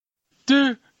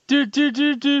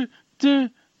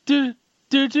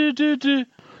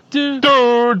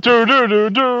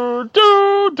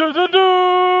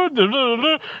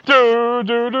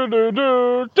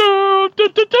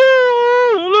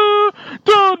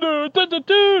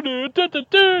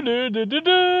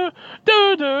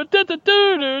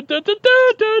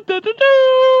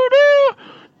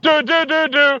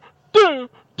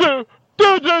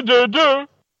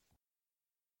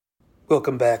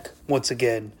Welcome back, once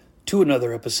again, to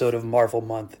another episode of Marvel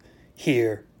Month,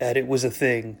 here at It Was a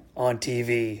Thing on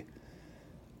TV.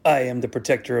 I am the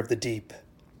protector of the deep.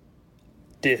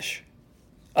 Dish.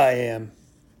 I am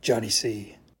Johnny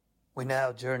C. We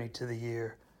now journey to the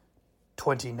year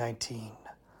 2019.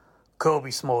 Kobe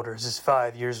Smulders is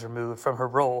 5 years removed from her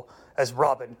role as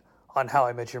Robin on How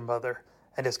I Met Your Mother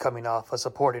and is coming off a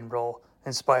supporting role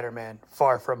in Spider-Man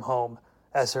Far From Home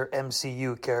as her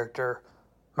MCU character,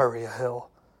 Maria Hill.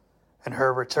 In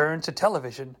her return to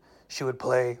television, she would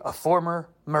play a former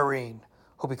Marine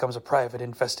who becomes a private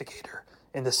investigator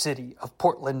in the city of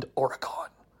Portland,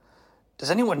 Oregon. Does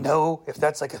anyone know if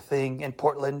that's like a thing in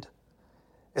Portland?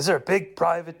 Is there a big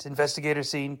private investigator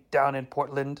scene down in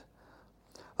Portland?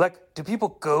 Like, do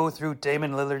people go through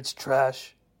Damon Lillard's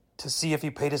trash to see if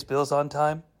he paid his bills on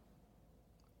time?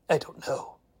 I don't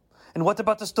know. And what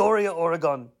about Astoria,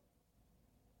 Oregon?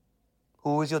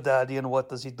 Who is your daddy and what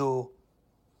does he do?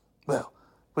 Well,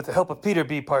 with the help of Peter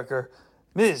B. Parker,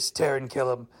 Ms. Taryn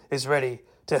Killam is ready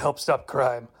to help stop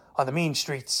crime on the mean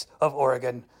streets of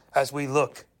Oregon as we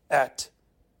look at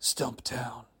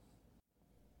Stumptown.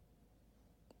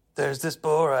 There's this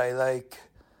boy I like.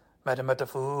 Met him at the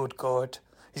food court.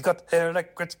 He's got hair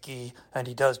like Gretzky, and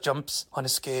he does jumps on a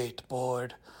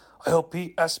skateboard. I hope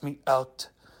he asks me out.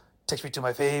 Takes me to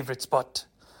my favorite spot.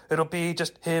 It'll be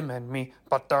just him and me.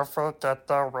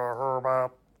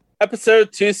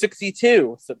 Episode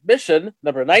 262, submission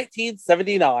number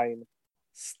 1979,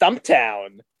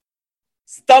 Stumptown.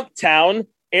 Stumptown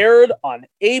aired on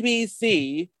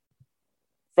ABC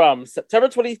from September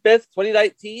 25th,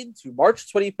 2019 to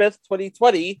March 25th,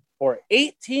 2020 for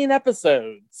 18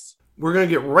 episodes. We're going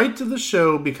to get right to the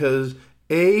show because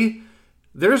A,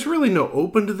 there's really no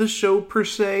open to the show per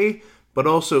se, but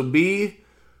also B,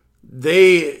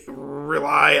 they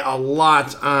rely a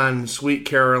lot on Sweet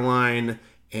Caroline,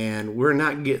 and we're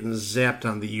not getting zapped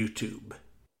on the YouTube.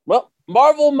 Well,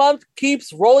 Marvel Month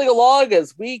keeps rolling along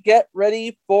as we get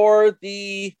ready for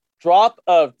the drop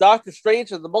of Doctor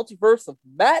Strange and the Multiverse of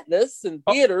Madness in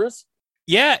theaters.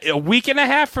 Yeah, a week and a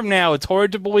half from now. It's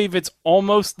hard to believe it's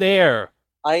almost there.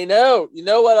 I know. You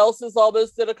know what else is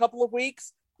almost in a couple of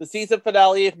weeks? The season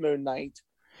finale of Moon Knight.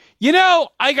 You know,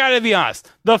 I gotta be honest.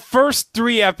 The first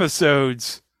 3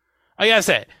 episodes, I gotta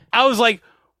say, I was like,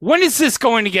 when is this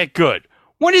going to get good?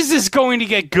 When is this going to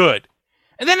get good?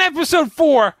 And then episode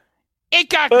 4, it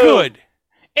got good.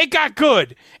 It got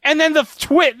good. And then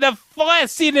the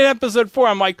last scene in episode 4,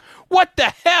 I'm like, what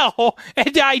the hell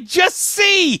did I just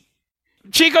see?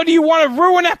 Chico, do you want to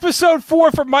ruin episode 4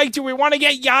 for Mike? Do we want to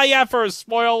get Yaya for a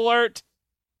spoiler alert?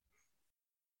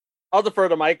 I'll defer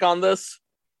to Mike on this.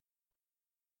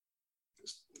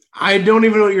 I don't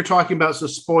even know what you're talking about, so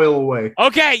spoil away.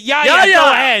 Okay, Yaya,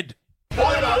 go ahead.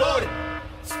 Spoiler alert!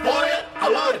 Spoiler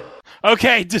alert!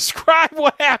 Okay, describe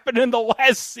what happened in the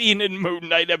last scene in Moon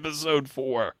Knight episode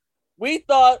 4. We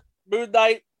thought Moon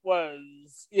Knight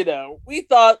was, we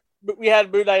thought we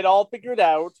had Moon Knight all figured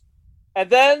out. And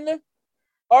then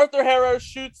Arthur Harrow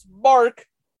shoots Mark,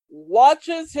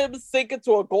 watches him sink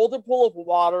into a golden pool of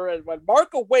water, and when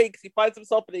Mark awakes, he finds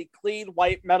himself in a clean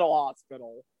white mental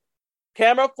hospital.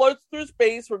 Camera floats through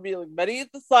space, revealing many of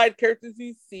the side characters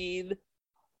he's seen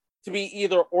to be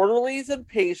either orderlies and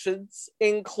patients,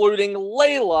 including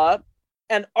Layla,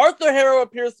 and Arthur Harrow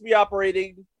appears to be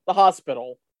operating the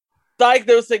hospital,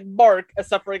 diagnosing Mark as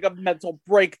suffering a mental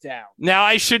breakdown. Now,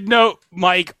 I should note,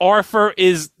 Mike, Arthur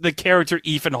is the character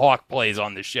Ethan Hawke plays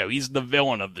on the show. He's the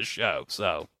villain of the show,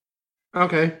 so.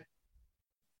 Okay.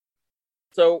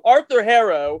 So Arthur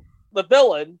Harrow, the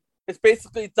villain, is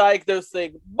basically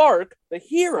diagnosing Mark, the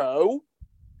hero,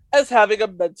 as having a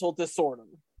mental disorder.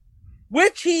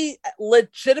 Which he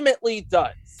legitimately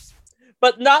does.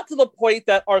 But not to the point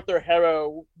that Arthur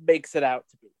Harrow makes it out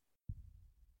to be.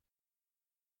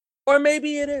 Or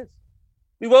maybe it is.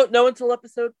 We won't know until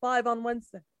episode 5 on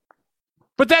Wednesday.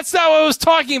 But that's not what I was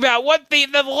talking about. What the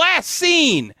last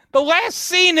scene? The last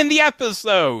scene in the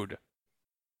episode.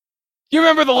 You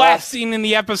remember the last scene in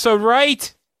the episode,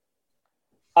 right?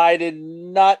 I did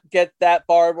not get that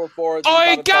far before.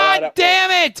 Oh, God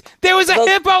damn it! There was a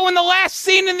hippo in the last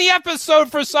scene in the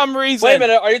episode for some reason. Wait a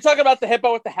minute, are you talking about the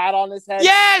hippo with the hat on his head?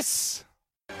 Yes!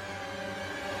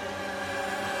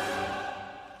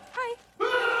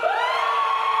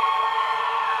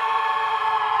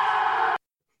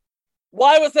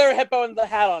 Why was there a hippo in the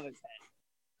hat on his head?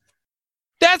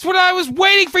 That's what I was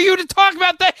waiting for you to talk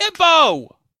about, the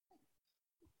hippo!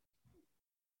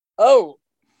 Oh,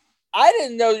 I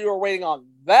didn't know you were waiting on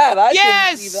that. I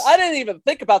didn't even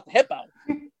think about the hippo.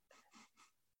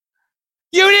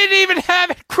 You didn't even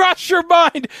have it cross your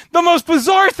mind. The most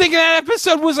bizarre thing in that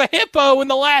episode was a hippo in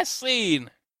the last scene.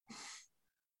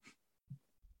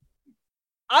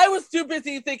 I was too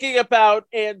busy thinking about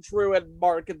Andrew and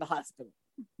Mark in the hospital.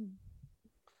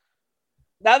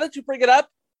 Now that you bring it up,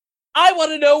 I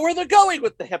want to know where they're going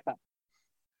with the hippo.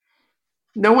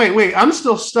 No, wait. I'm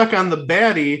still stuck on the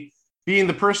baddie being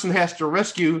the person who has to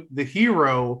rescue the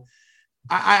hero.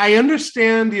 I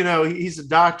understand, he's a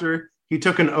doctor. He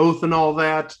took an oath and all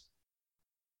that.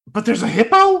 But there's a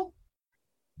hippo?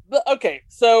 Okay,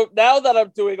 so now that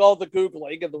I'm doing all the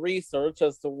Googling and the research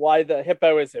as to why the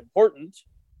hippo is important,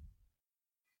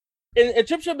 in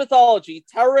Egyptian mythology,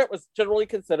 Taweret was generally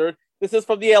considered, this is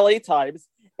from the LA Times,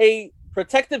 a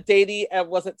protective deity and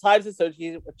was at times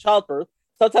associated with childbirth,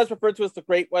 sometimes referred to as the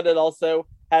Great One, and also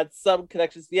had some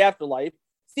connections to the afterlife.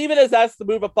 Stephen is asked to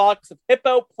move a box of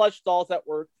hippo plush dolls at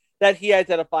work that he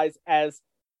identifies as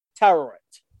Taweret.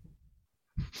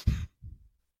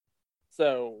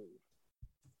 So,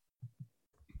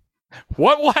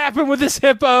 what will happen with this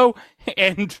hippo?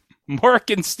 And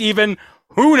Mark and Steven,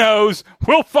 who knows?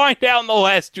 We'll find out in the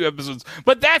last 2 episodes.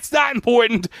 But that's not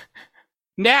important.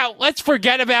 Now, let's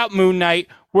forget about Moon Knight.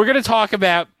 We're going to talk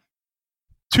about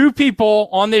 2 people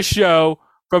on this show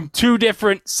from 2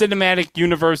 different cinematic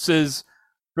universes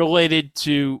related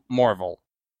to Marvel.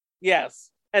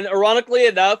 Yes. And ironically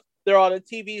enough, they're on a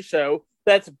TV show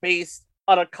that's based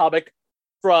on a comic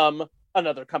from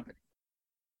another company.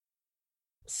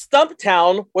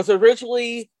 Stumptown was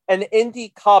originally an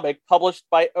indie comic published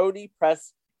by Oni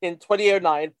Press in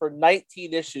 2009 for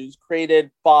 19 issues,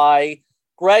 created by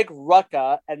Greg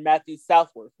Rucka and Matthew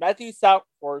Southworth. Matthew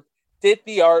Southworth did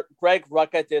the art, Greg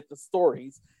Rucka did the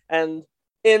stories. And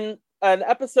in an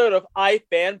episode of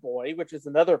iFanboy, which is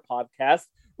another podcast,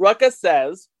 Rucka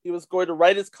says he was going to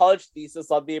write his college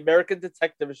thesis on the American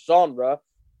detective genre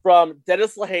from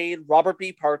Dennis Lehane, Robert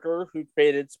B. Parker, who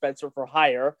created Spencer for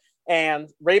Hire, and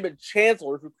Raymond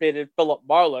Chandler, who created Philip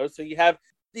Marlowe. So you have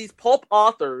these pulp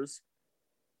authors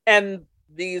and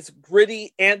these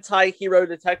gritty anti-hero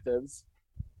detectives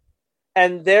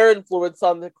and their influence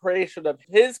on the creation of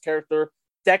his character,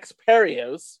 Dex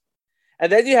Perios.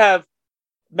 And then you have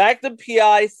Magnum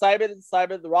P.I., Simon and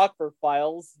Simon, the Rockford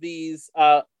Files, these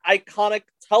iconic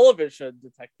television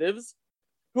detectives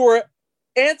who are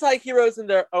anti-heroes in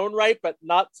their own right, but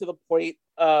not to the point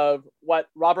of what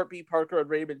Robert B. Parker and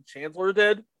Raymond Chandler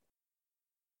did.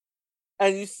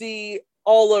 And you see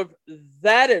all of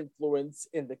that influence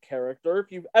in the character.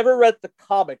 If you've ever read the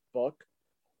comic book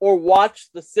or watched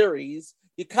the series,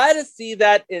 you kind of see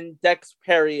that in Dex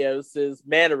Perios'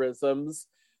 mannerisms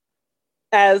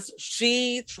as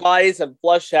she tries and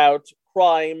flush out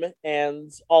crime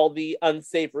and all the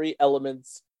unsavory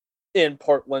elements in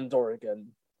Portland, Oregon.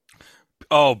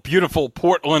 Oh, beautiful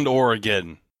Portland,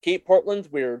 Oregon. Keep Portland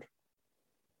weird.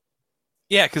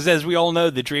 Yeah, because as we all know,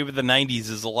 the dream of the 90s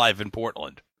is alive in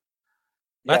Portland.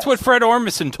 That's Yes. what Fred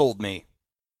Armisen told me.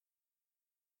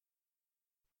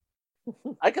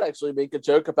 I could actually make a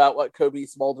joke about what Kobe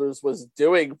Smulders was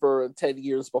doing for 10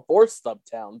 years before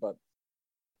Stumptown, but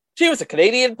she was a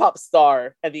Canadian pop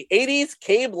star, and the 80s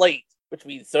came late, which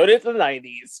means so did the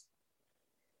 90s.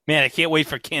 Man, I can't wait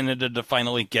for Canada to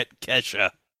finally get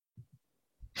Kesha.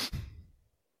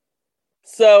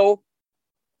 So,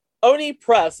 Oni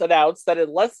Press announced that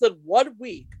in less than 1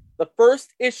 week, the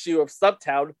first issue of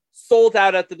Stumptown sold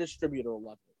out at the distributor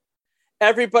level.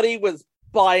 Everybody was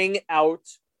buying out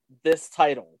this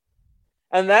title.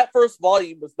 And that first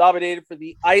volume was nominated for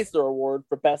the Eisner Award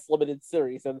for Best Limited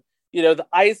Series. And, the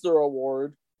Eisner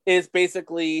Award is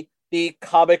basically the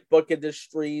comic book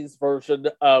industry's version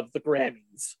of the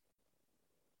Grammys.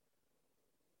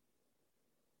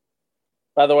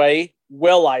 By the way,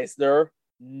 Will Eisner,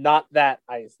 not that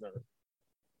Eisner.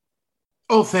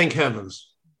 Oh, thank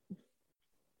heavens.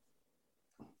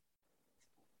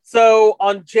 So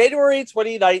on January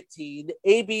 2019,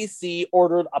 ABC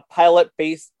ordered a pilot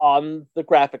based on the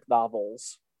graphic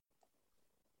novels.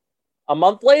 A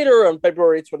month later, on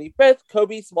February 25th,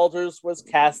 Kobe Smulders was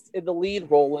cast in the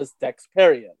lead role as Dex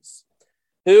Perios,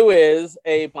 who is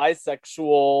a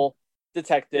bisexual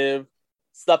detective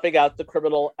snuffing out the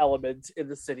criminal element in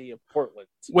the city of Portland.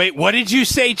 Wait, what did you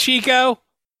say, Chico?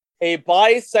 A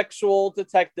bisexual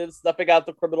detective snuffing out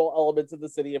the criminal elements in the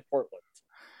city of Portland.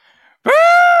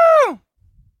 Woo!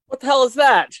 What the hell is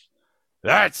that?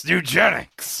 That's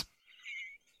eugenics.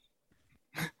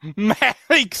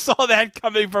 Malik saw that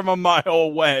coming from a mile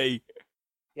away.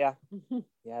 Yeah.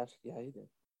 Yeah, he did.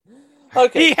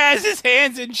 Okay. He has his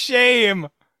hands in shame.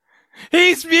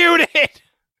 He's muted.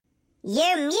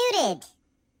 You're muted.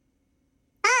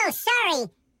 Oh, sorry.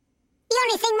 The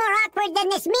only thing more awkward than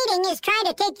this meeting is trying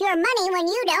to take your money when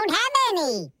you don't have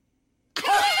any.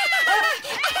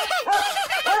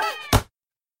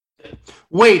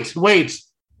 Wait.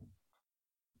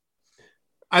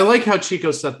 I like how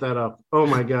Chico set that up. Oh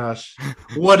my gosh.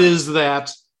 What is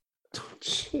that?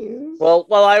 Well,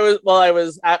 I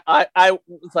was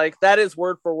like, that is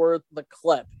word for word the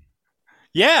clip.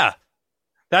 Yeah.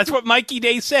 That's what Mikey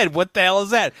Day said. What the hell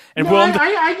is that? And No,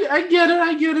 I get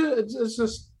it. It's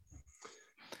just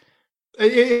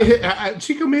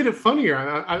Chico made it funnier.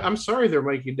 I'm sorry there,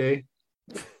 Mikey Day.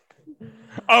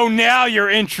 Oh, now you're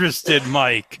interested,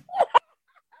 Mike.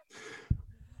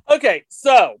 Okay,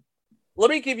 so let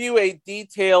me give you a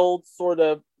detailed sort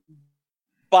of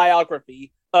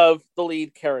biography of the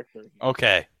lead character.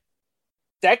 Okay.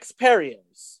 Dex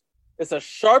Perios is a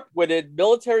sharp-witted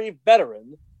military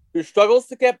veteran who struggles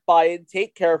to get by and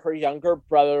take care of her younger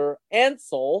brother,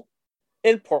 Ansel,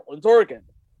 in Portland, Oregon.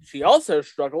 She also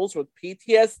struggles with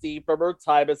PTSD from her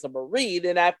time as a Marine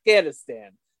in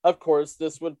Afghanistan. Of course,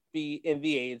 this would be in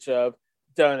the age of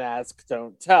Don't Ask,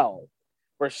 Don't Tell,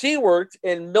 where she worked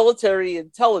in military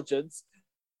intelligence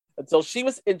until she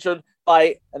was injured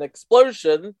by an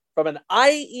explosion from an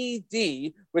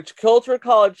IED, which killed her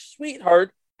college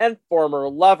sweetheart and former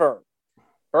lover.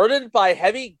 Burdened by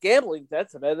heavy gambling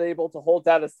debts and unable to hold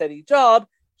down a steady job,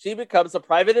 she becomes a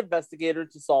private investigator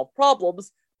to solve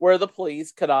problems where the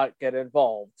police cannot get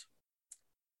involved.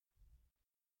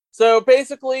 So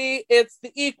basically, it's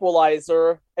the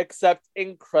Equalizer, except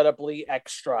incredibly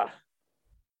extra.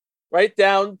 Right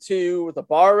down to the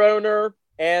bar owner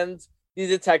and the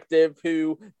detective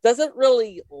who doesn't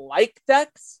really like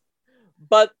Dex,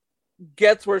 but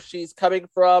gets where she's coming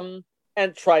from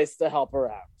and tries to help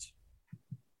her out.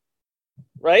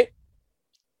 Right?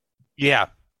 Yeah.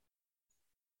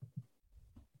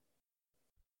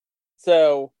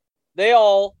 So they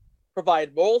all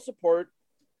provide moral support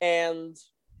and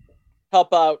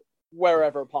help out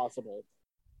wherever possible.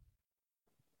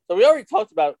 So we already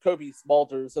talked about Kobe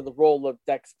Smulders in the role of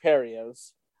Dex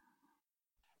Perios.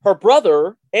 Her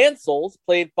brother, Ansel's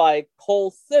played by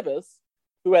Cole Sibis,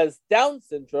 who has Down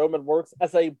syndrome and works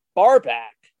as a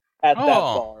barback at that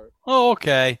bar. Oh,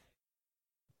 okay.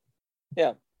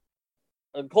 Yeah.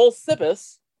 And Cole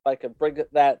Sibis, if I can bring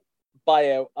that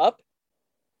bio up,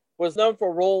 was known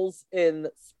for roles in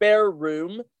Spare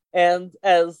Room and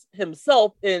as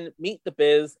himself in Meet the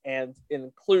Biz and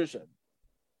Inclusion.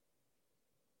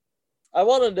 I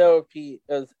want to know if he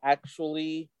is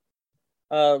actually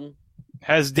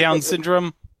has Down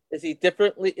syndrome. Is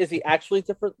he actually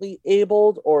differently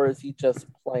abled, or is he just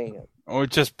playing it? Or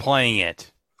just playing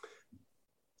it?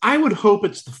 I would hope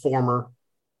it's the former.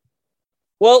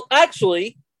 Well,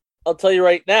 actually, I'll tell you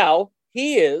right now,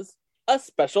 he is a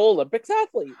Special Olympics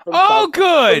athlete. From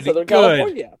Southern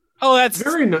California. Oh, that's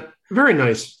very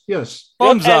nice. Yes,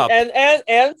 thumbs up.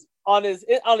 And on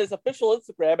his official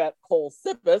Instagram at Cole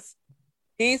Sibis,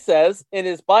 he says in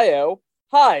his bio,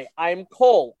 "Hi, I'm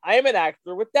Cole. I am an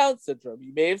actor with Down syndrome.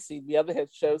 You may have seen me on the hit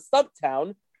show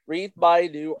Stumptown. Read my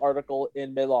new article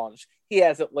in Melange." He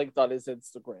has it linked on his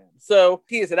Instagram. So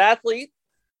he is an athlete.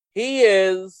 He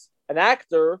is an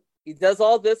actor. He does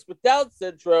all this with Down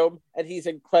syndrome, and he's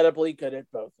incredibly good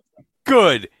at both of them.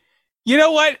 Good. You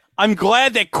know what? I'm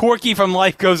glad that Corky from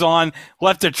Life Goes On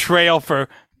left a trail for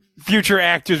future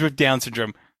actors with Down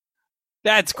syndrome.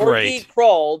 That's great. Corky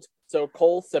crawled, so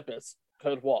Cole Sibis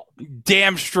could walk.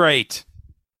 Damn straight.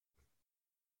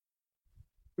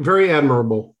 Very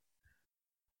admirable.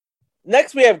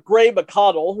 Next, we have Gray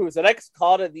McConnell, who is an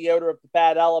ex-con and the owner of the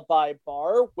Bad Alibi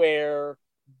Bar, where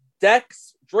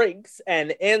Dex drinks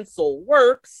and Ansel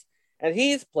works, and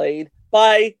he's played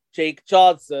by Jake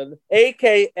Johnson,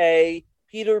 a.k.a.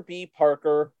 Peter B.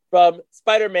 Parker from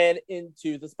Spider-Man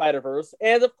Into the Spider-Verse,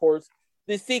 and of course,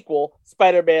 the sequel,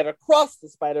 Spider-Man Across the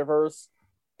Spider-Verse,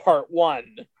 Part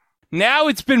 1. Now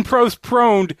it's been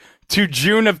postponed to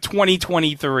June of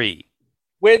 2023.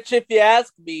 Which, if you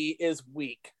ask me, is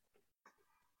weak.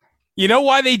 You know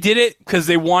why they did it? Because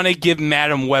they want to give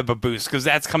Madam Web a boost, because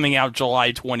that's coming out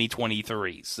July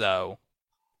 2023, so...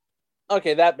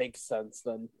 Okay, that makes sense,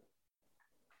 then.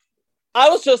 I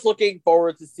was just looking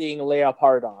forward to seeing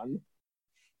Leopardon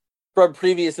from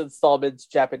previous installments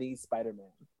Japanese Spider-Man.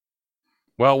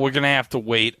 Well, we're going to have to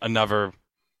wait another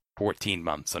 14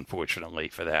 months, unfortunately,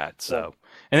 for that. So,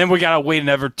 and then we got to wait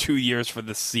another 2 years for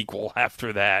the sequel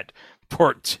after that,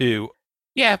 Part 2.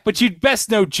 Yeah, but you'd best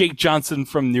know Jake Johnson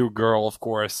from New Girl, of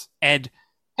course. And,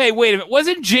 hey, wait a minute.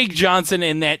 Wasn't Jake Johnson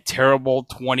in that terrible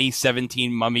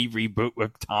 2017 Mummy reboot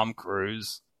with Tom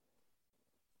Cruise?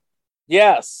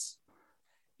 Yes.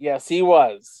 Yes, he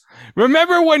was.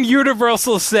 Remember when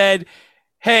Universal said,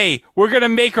 hey, we're going to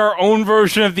make our own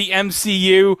version of the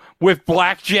MCU with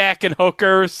blackjack and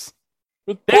hookers?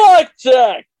 With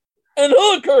blackjack and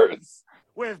hookers!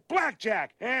 With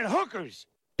blackjack and hookers.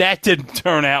 That didn't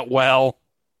turn out well.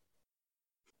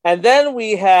 And then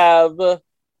we have,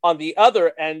 on the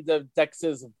other end of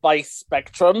Dex's vice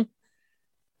spectrum,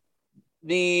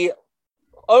 the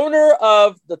owner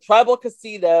of the tribal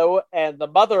casino and the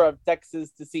mother of Dex's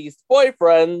deceased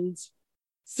boyfriend,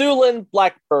 Sulin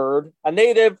Blackbird, a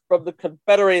native from the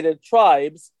Confederated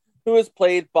Tribes, who is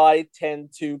played by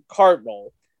Tantu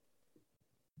Cardinal.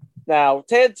 Now,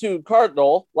 Tantu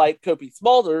Cardinal, like Kopi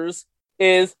Smulders,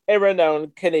 is a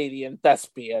renowned Canadian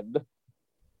thespian.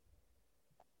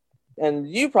 And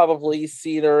you probably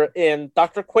seen her in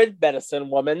Dr. Quinn Medicine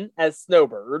Woman as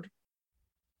Snowbird.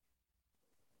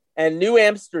 And New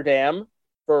Amsterdam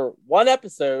for one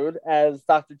episode as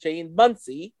Dr. Jane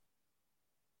Muncie.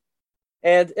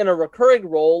 And in a recurring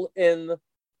role in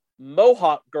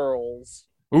Mohawk Girls.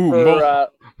 Ooh,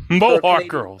 Mohawk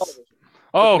Girls. Television.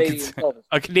 Oh, Canadian television.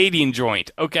 a Canadian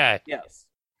joint. Okay. Yes.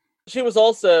 She was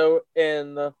also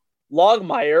in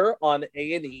Longmire on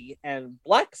A&E and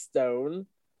Blackstone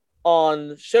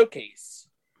on Showcase,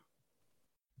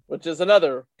 which is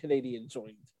another Canadian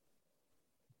joint.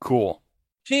 Cool.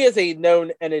 She is a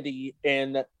known entity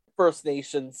in First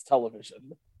Nations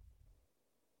television.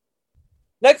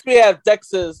 Next, we have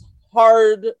Dex's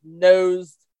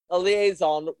hard-nosed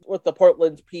liaison with the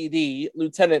Portland PD,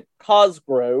 Lieutenant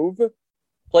Cosgrove,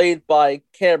 played by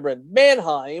Cameron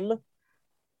Manheim.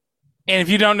 And if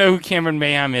you don't know who Cameron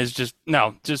Mayhem is, just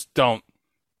don't.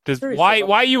 Why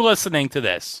are you listening to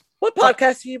this? What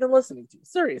podcast are you even listening to?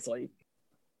 Seriously.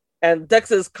 And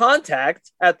Dex's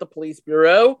contact at the police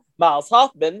bureau, Miles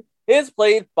Hoffman, is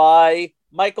played by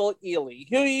Michael Ealy,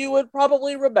 who you would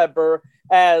probably remember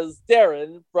as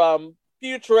Darren from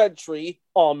future entry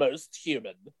Almost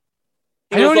Human.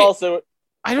 I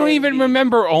don't even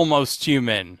remember Almost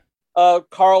Human.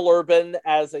 Carl Urban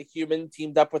as a human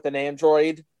teamed up with an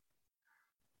android.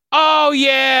 Oh,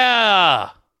 yeah!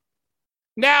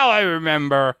 Now I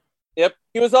remember. Yep.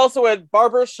 He was also in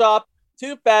Barbershop,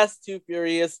 Too Fast, Too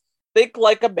Furious, Think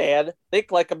Like a Man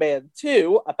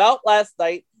 2, About Last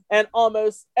Night, and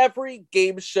almost every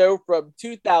game show from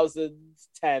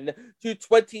 2010 to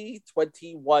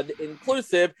 2021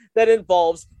 inclusive that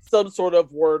involves some sort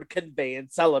of word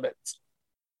conveyance element.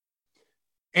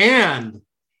 And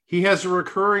he has a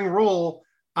recurring role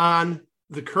on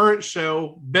the current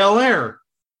show Bel Air,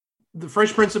 the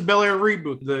Fresh Prince of Bel Air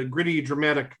reboot, the gritty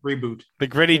dramatic reboot. The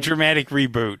gritty dramatic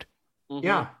reboot. Mm-hmm.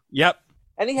 Yeah. Yep.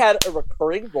 And he had a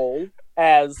recurring role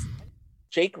as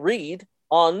Jake Reed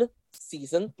on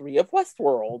season 3 of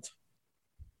Westworld.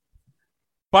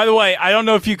 By the way, I don't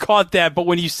know if you caught that, but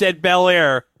when you said Bel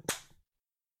Air...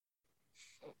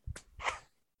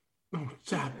 Oh,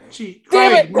 gee,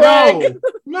 Damn it, Greg!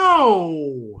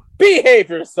 No! Behave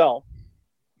yourself!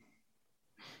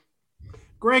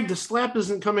 Greg, the slap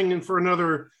isn't coming in for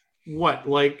another, 4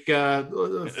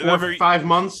 Another- 5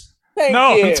 months? Thank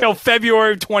No, you. until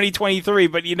February of 2023,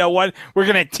 but you know what? We're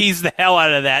going to tease the hell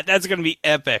out of that. That's going to be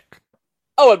epic.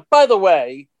 Oh, and by the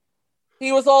way,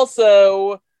 he was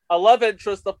also a love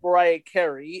interest of Mariah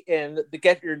Carey in the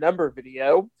Get Your Number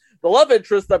video, the love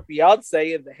interest of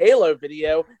Beyonce in the Halo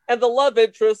video, and the love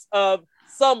interest of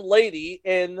some lady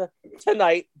in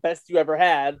Tonight, Best You Ever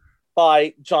Had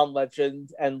by John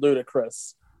Legend and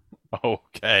Ludacris.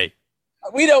 Okay.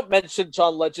 We don't mention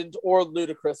John Legend or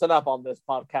Ludacris enough on this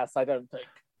podcast, I don't think.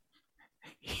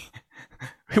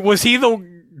 Was he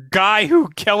the guy who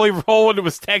Kelly Rowland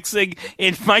was texting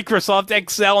in Microsoft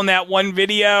Excel in that one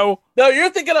video? No,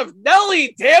 you're thinking of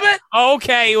Nelly, damn it!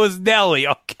 Okay, it was Nelly.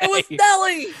 Okay. It was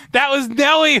Nelly! That was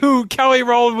Nelly who Kelly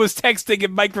Rowland was texting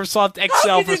in Microsoft How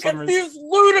Excel did for you some reason. confuse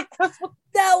Ludacris with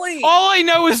Nelly? All I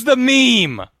know is the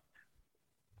meme.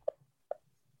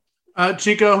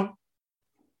 Chico?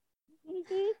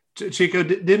 Chico,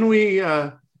 didn't we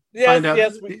find out?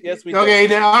 Yes, we did. Okay,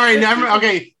 now, all right,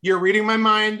 okay, you're reading my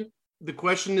mind. The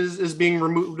question is being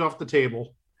removed off the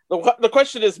table. The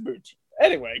question is moot.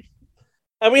 Anyway.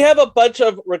 And we have a bunch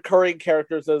of recurring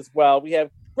characters as well. We have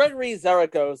Gregory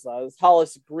Zaragoza as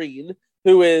Hollis Green,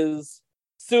 who is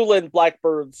Sulin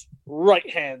Blackbird's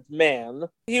right-hand man.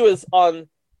 He was on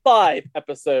 5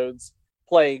 episodes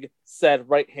playing said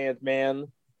right-hand man.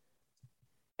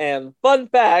 And fun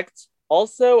fact,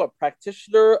 also a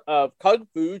practitioner of Kung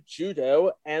Fu,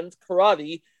 Judo, and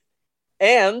Karate,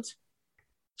 and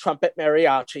trumpet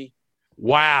mariachi.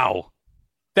 Wow.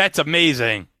 That's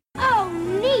amazing. Oh,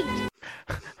 neat!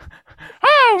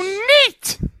 Oh,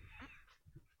 neat!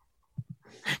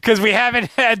 Because we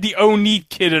haven't had the oh, neat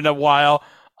kid in a while.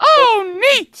 Oh,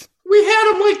 neat! We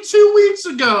had him like 2 weeks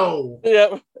ago.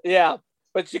 Yeah,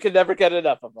 but you can never get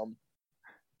enough of them.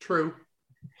 True.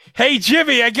 Hey,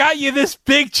 Jimmy, I got you this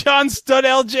big John Studd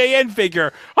LJN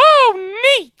figure.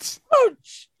 Oh, neat! Oh,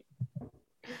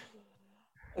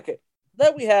 okay.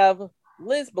 Then we have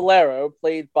Liz Bolero,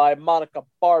 played by Monica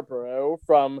Barbaro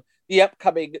from the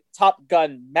upcoming Top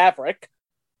Gun Maverick,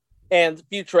 and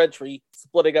future entry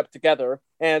Splitting Up Together,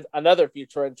 and another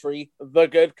future entry, The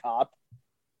Good Cop.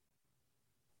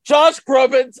 Josh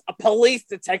Groban's a police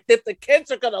detective. The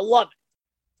kids are gonna love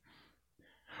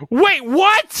it. Wait,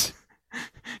 what?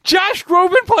 Josh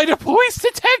Groban played a police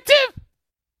detective?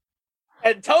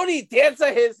 And Tony Danza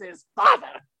is his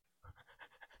father.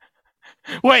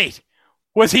 Wait,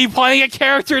 was he playing a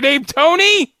character named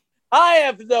Tony? I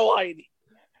have no idea.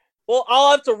 Well,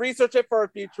 I'll have to research it for a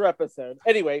future episode.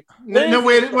 Anyway. No,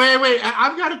 wait.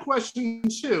 I've got a question,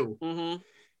 too. Mm-hmm.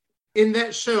 In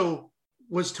that show,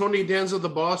 was Tony Danza the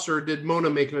boss, or did Mona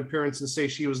make an appearance and say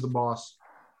she was the boss?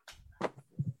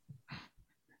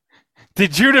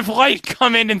 Did Judith Light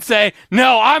come in and say,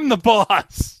 no, I'm the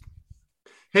boss?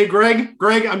 Hey, Greg,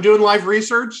 I'm doing live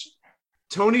research.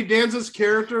 Tony Danza's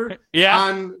character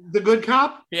on The Good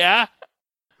Cop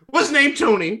was named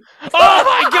Tony. Oh,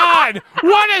 my God.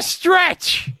 What a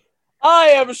stretch.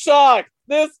 I am shocked.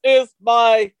 This is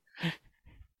my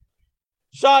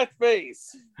shocked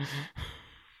face.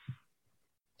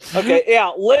 Okay,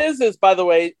 yeah, Liz is, by the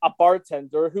way, a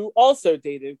bartender who also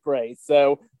dated Gray.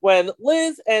 So when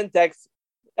Liz and Dex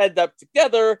end up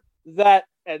together, that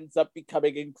ends up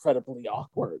becoming incredibly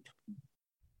awkward.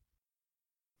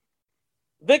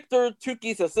 Victor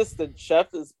Tuki's assistant chef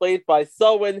is played by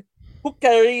Selwyn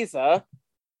Hukariza,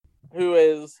 who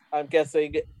is, I'm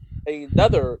guessing,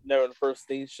 another known First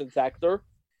Nations actor.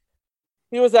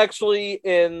 He was actually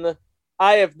in...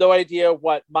 I have no idea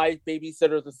what My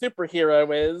Babysitter the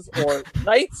Superhero is or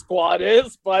Night Squad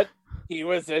is, but he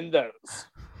was in those.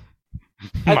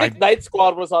 I think Night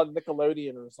Squad was on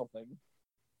Nickelodeon or something.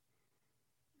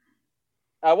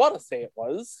 I want to say it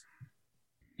was.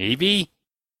 Maybe.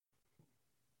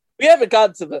 We haven't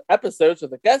gotten to the episodes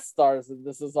with the guest stars, and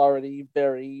this is already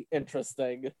very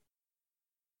interesting.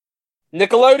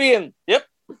 Nickelodeon! Yep.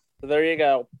 So there you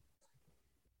go.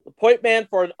 The point man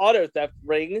for an auto theft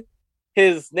ring.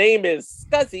 His name is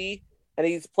Scuzzy, and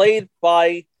he's played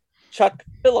by Chuck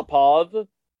Filipov.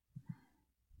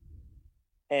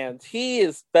 And he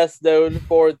is best known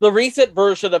for the recent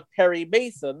version of Perry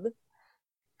Mason.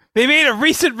 They made a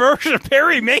recent version of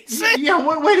Perry Mason? Yeah,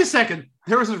 wait a second.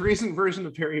 There was a recent version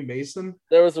of Perry Mason?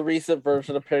 There was a recent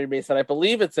version of Perry Mason. I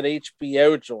believe it's an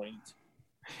HBO joint.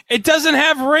 It doesn't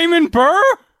have Raymond Burr?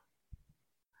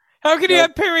 How can you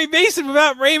have Perry Mason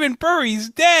without Raymond Burr? He's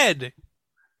dead.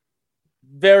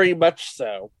 Very much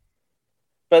so.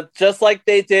 But just like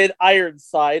they did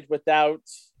Ironside without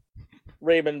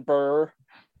Raymond Burr,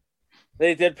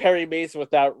 they did Perry Mason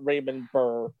without Raymond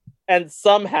Burr. And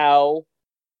somehow,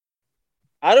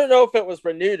 I don't know if it was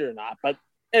renewed or not, but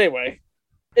anyway,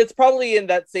 it's probably in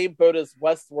that same boat as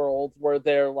Westworld, where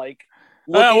they're like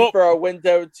looking for a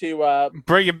window to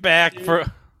bring it back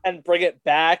and bring it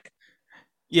back.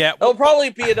 Yeah. It'll probably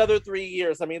be another 3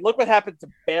 years. I mean, look what happened to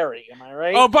Barry. Am I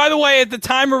right? Oh, by the way, at the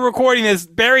time of recording this,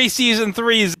 Barry Season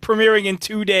 3 is premiering in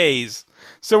 2 days.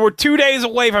 So we're 2 days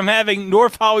away from having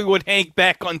North Hollywood Hank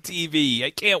back on TV. I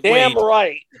can't wait. Damn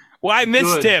right. Well, I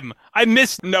missed him. I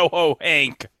missed NoHo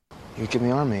Hank. You give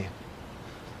me army.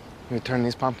 You could turn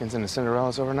these pumpkins into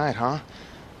Cinderellas overnight, huh?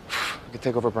 You could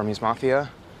take over Burmese Mafia,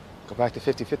 go back to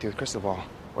 50-50 with Cristobal.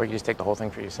 Or you can just take the whole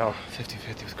thing for yourself.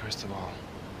 50-50 with Cristobal.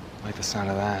 I like the sound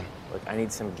of that. Look, I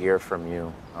need some gear from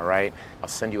you, all right? I'll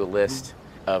send you a list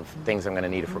of things I'm gonna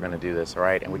need if we're gonna do this, all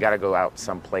right? And we gotta go out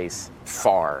someplace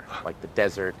far, like the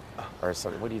desert or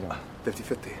something. What are you doing?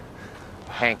 50-50.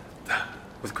 Hank.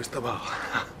 With Cristobal. What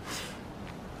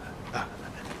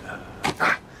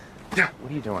are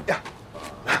you doing?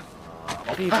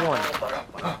 What are you doing?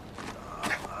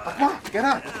 Come on, get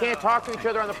up. We can't talk to each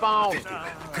other on the phone.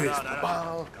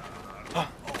 Cristobal.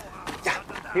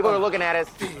 People are looking at us.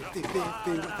 50-50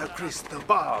 with the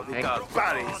Cristobal. Hank.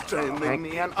 Body's trailing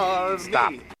me an army.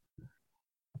 Stop.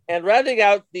 And rounding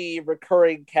out the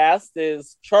recurring cast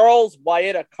is Charles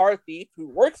Wyatt, a car thief who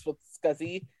works with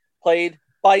Scuzzy, played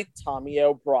by Tommy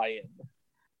O'Brien.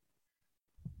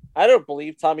 I don't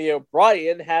believe Tommy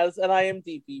O'Brien has an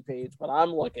IMDb page, but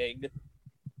I'm looking.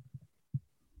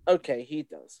 Okay, he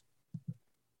does.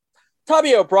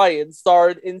 Tommy O'Brien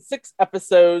starred in 6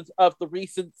 episodes of the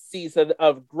recent season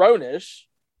of Grownish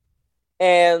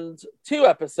and 2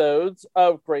 episodes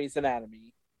of Grey's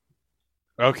Anatomy.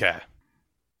 Okay.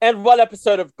 And 1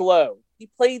 episode of Glow. He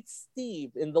played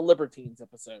Steve in the Libertines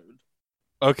episode.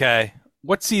 Okay.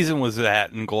 What season was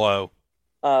that in Glow?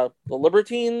 The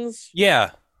Libertines? Yeah.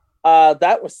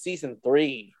 That was season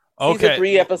 3. Okay. Season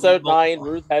 3, episode 9,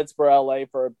 Ruth heads for LA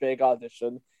for a big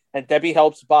audition. And Debbie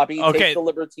helps Bobby take the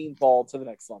Libertine ball to the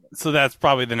next level. So that's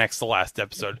probably the next to last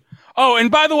episode. Oh,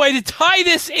 and by the way, to tie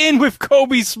this in with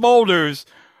Kobe Smulders,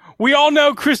 we all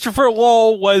know Christopher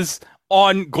Lowell was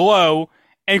on Glow,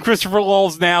 and Christopher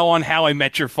Lowell's now on How I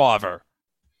Met Your Father.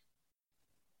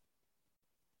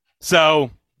 So,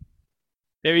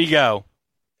 there you go.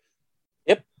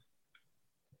 Yep.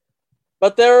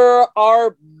 But there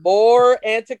are more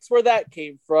antics where that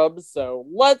came from, so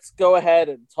let's go ahead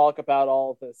and talk about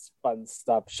all this fun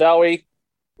stuff, shall we?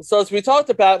 So as we talked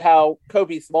about how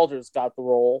Kobe Smulders got the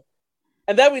role,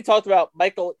 and then we talked about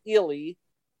Michael Ealy,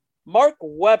 Mark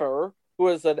Webber, who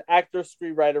is an actor,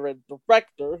 screenwriter, and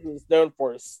director who is known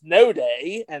for Snow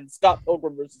Day and Scott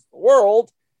Pilgrim vs. the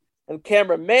World, and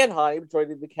Cameron Manheim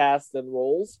joining the cast and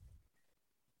roles.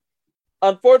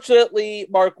 Unfortunately,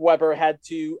 Mark Webber had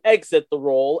to exit the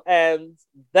role, and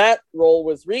that role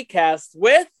was recast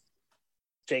with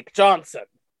Jake Johnson.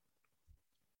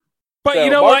 But so you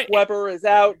know Mark what? Webber is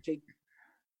out.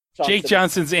 Jake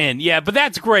Johnson's in. Yeah, but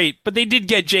that's great. But they did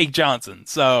get Jake Johnson,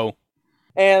 so...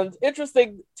 And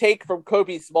interesting take from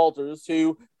Kobe Smulders,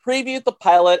 who previewed the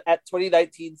pilot at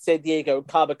 2019 San Diego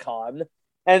Comic-Con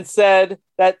and said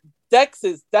that Dex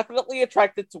is definitely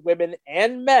attracted to women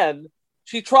and men.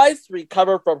 She tries to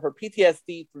recover from her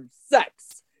PTSD through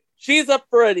sex. She's up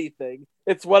for anything.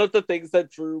 It's one of the things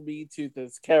that drew me to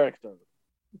this character.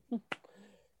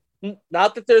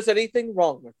 Not that there's anything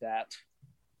wrong with that.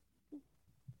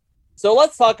 So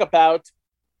let's talk about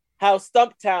how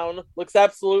Stumptown looks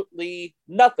absolutely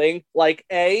nothing like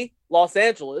A, Los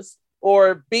Angeles,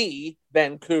 or B,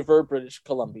 Vancouver, British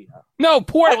Columbia. No,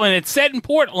 Portland. It's set in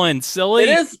Portland, silly.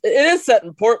 It is set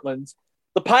in Portland.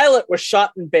 The pilot was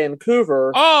shot in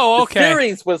Vancouver. Oh, okay. The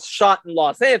series was shot in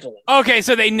Los Angeles. Okay,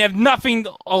 so they have nothing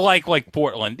alike like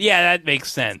Portland. Yeah, that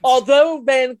makes sense. Although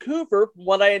Vancouver, from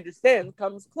what I understand,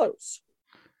 comes close.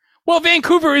 Well,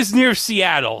 Vancouver is near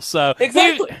Seattle, so...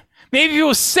 Exactly. Maybe if it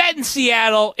was set in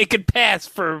Seattle, it could pass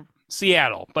for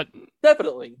Seattle, but...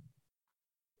 Definitely.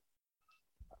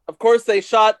 Of course, they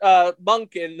shot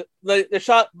Monk in... They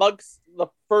shot Monk's the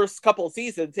first couple of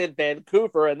seasons in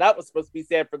Vancouver, and that was supposed to be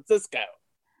San Francisco.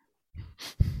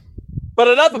 But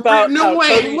enough about...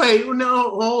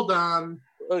 Hold on.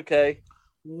 Okay.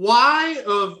 Why,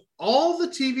 of all the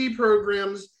TV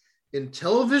programs in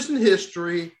television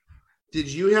history, did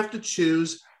you have to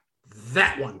choose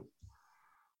that one?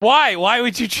 Why? Why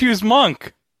would you choose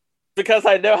Monk? Because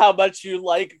I know how much you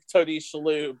like Tony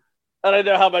Shalhoub, and I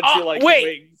know how much you like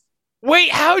Wings. Wait,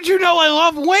 how'd you know I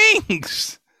love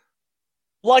Wings?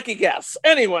 Lucky guess.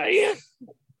 Anyway.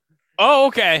 Oh,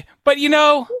 okay. But you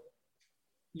know,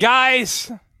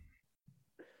 guys,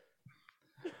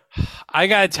 I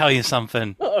gotta tell you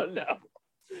something. Oh, no.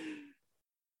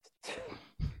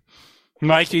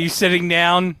 Mike, are you sitting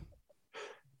down?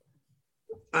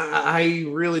 I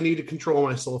really need to control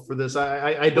myself for this.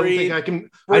 I don't think I can.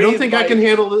 Breathe, I don't think Mike. I can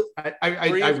handle it. I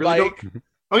really Mike. don't.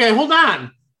 Okay, hold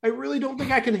on. I really don't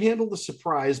think I can handle the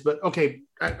surprise. But okay,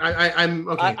 I'm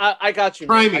okay. I got you.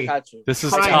 Try man. me. I got you. This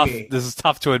is Try tough. me. This is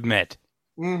tough to admit.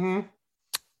 Mm-hmm.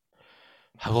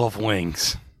 I love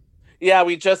Wings. Yeah,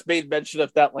 we just made mention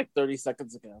of that like 30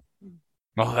 seconds ago.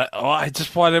 I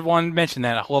just wanted to mention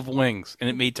that. I love Wings, and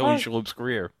it made Tony Shalhoub's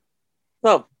career.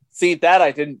 Oh, see, that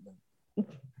I didn't know.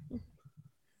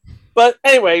 But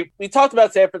anyway, we talked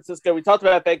about San Francisco. We talked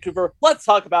about Vancouver. Let's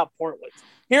talk about Portland.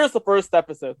 Here's the first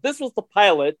episode. This was the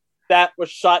pilot that was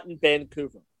shot in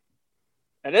Vancouver.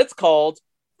 And it's called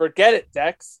Forget It,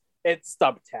 Dex. It's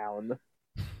Stumptown.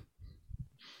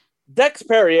 Dex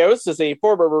Perios is a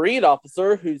former Marine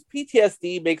officer whose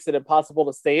PTSD makes it impossible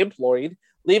to stay employed,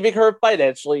 leaving her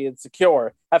financially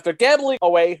insecure. After gambling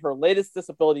away her latest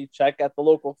disability check at the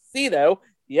local casino,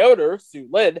 the owner, Sue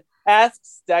Lin,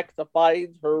 asks Dex to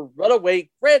find her runaway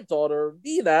granddaughter,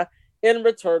 Nina, in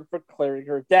return for clearing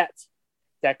her debt.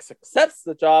 Dex accepts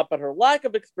the job, but her lack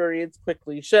of experience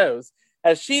quickly shows,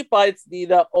 as she finds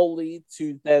Nina only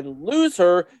to then lose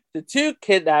her to 2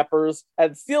 kidnappers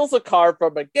and steals a car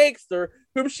from a gangster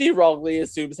whom she wrongly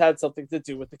assumes had something to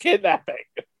do with the kidnapping.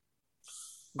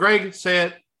 Greg, say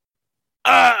it.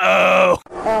 Uh-oh.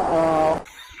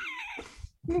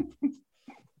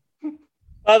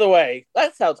 By the way,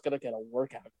 that's how it's going to get a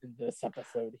workout in this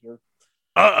episode here.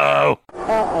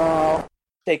 Uh-oh.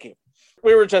 Thank you.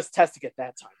 We were just testing it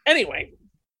that time. Anyway,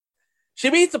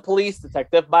 she meets a police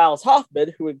detective, Miles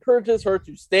Hoffman, who encourages her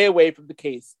to stay away from the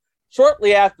case.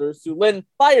 Shortly after, Sue Lin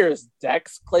fires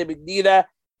Dex, claiming Nina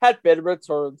had been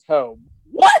returned home.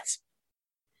 What?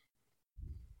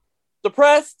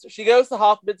 Depressed, she goes to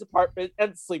Hoffman's apartment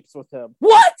and sleeps with him.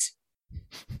 What?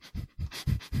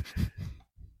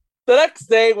 The next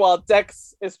day, while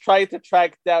Dex is trying to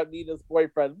track down Nina's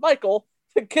boyfriend, Michael,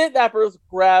 the kidnappers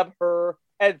grab her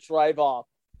and drive off.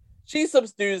 She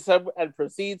subdues him and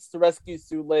proceeds to rescue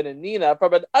Sue Lin and Nina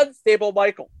from an unstable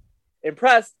Michael.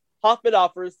 Impressed, Hoffman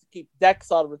offers to keep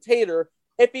Dex on retainer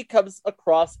if he comes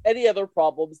across any other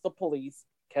problems the police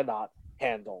cannot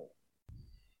handle.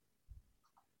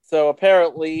 So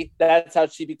apparently, that's how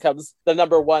she becomes the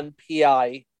 #1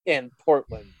 PI in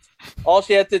Portland. All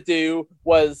she had to do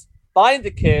was find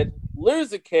a kid,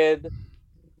 lose a kid,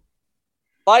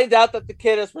 find out that the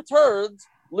kid is returned,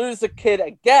 lose a kid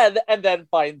again, and then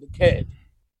find the kid.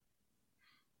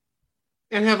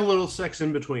 And have a little sex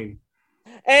in between.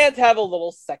 And have a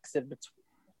little sex in between.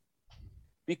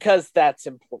 Because that's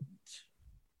important.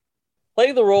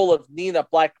 Playing the role of Nina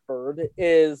Blackbird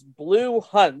is Blue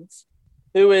Hunt,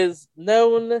 who is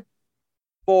known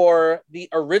for the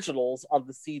originals on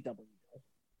the CW.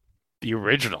 The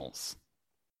originals?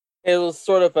 It was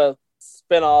sort of a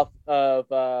spin-off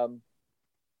of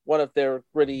one of their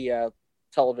gritty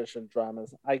television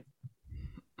dramas. I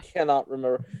cannot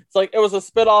remember. It's like it was a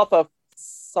spin-off of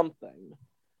something.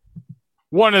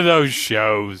 One of those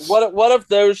shows. One of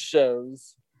those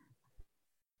shows.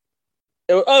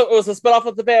 It was a spin-off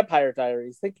of the Vampire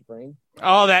Diaries. Thank you, Brain.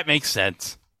 Oh, that makes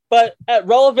sense. But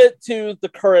relevant to the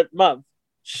current month,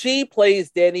 she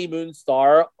plays Danny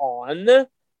Moonstar on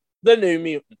The New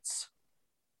Mutants.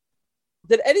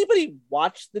 Did anybody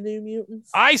watch The New Mutants?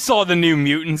 I saw The New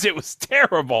Mutants. It was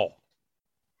terrible.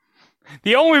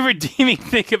 The only redeeming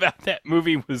thing about that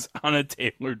movie was Anna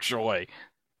Taylor-Joy.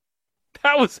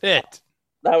 That was it.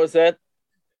 That was it.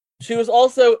 She was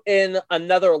also in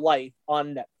Another Life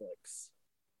on Netflix.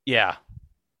 Yeah.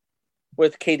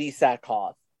 With Katie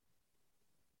Sackhoff.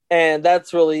 And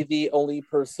that's really the only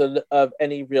person of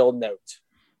any real note.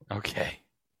 Okay.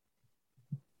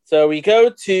 So we go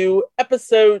to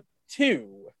episode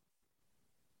 2.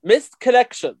 Missed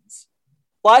Connections.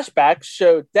 Flashbacks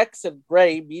show Dex and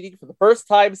Gray meeting for the first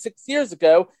time 6 years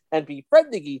ago and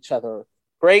befriending each other.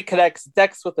 Gray connects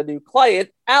Dex with a new client,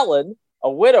 Alan, a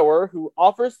widower who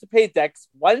offers to pay Dex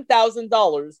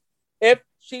 $1,000 if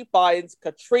she finds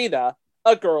Katrina,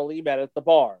 a girl he met at the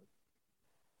bar.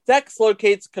 Dex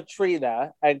locates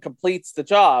Katrina and completes the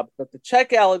job, but the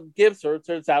check Alan gives her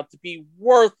turns out to be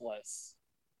worthless.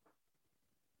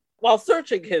 While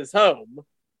searching his home,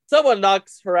 someone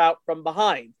knocks her out from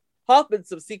behind. Hoffman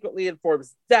subsequently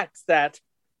informs Dex that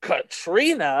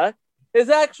Katrina is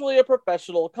actually a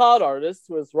professional con artist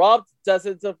who has robbed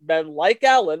dozens of men like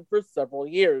Alan for several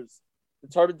years.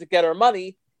 Determined to get her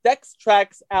money, Dex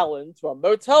tracks Alan to a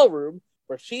motel room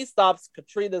where she stops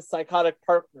Katrina's psychotic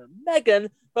partner, Megan,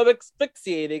 from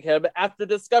asphyxiating him after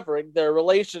discovering their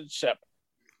relationship.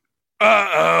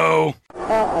 Uh-oh.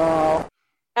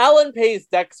 Alan pays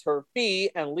Dex her fee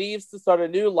and leaves to start a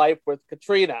new life with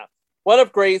Katrina. One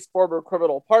of Gray's former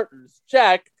criminal partners,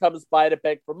 Jack, comes by to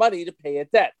beg for money to pay a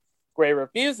debt. Gray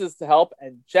refuses to help,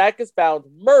 and Jack is found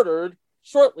murdered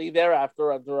shortly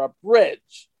thereafter under a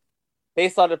bridge.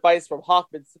 Based on advice from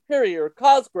Hoffman's superior,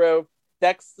 Cosgrove,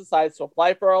 Dex decides to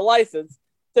apply for a license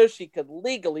so she can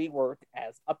legally work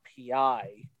as a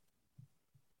PI.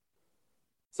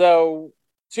 So,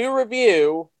 to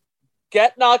review,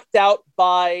 get knocked out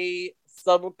by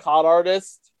some con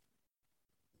artist,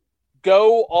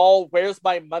 go all where's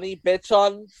my money bitch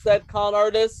on said con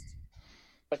artist,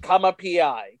 become a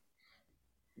PI.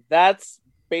 That's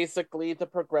basically the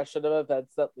progression of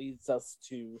events that leads us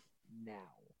to now.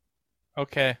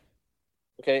 Okay.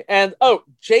 Okay, and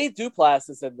Jay Duplass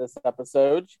is in this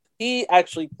episode. He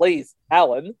actually plays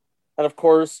Alan. And of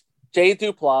course, Jay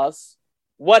Duplass,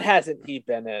 what hasn't he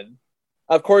been in?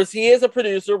 Of course, he is a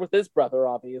producer with his brother,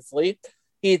 obviously.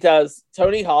 He does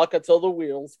Tony Hawk Until the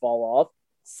Wheels Fall Off,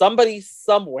 Somebody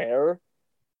Somewhere,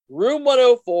 Room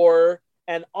 104,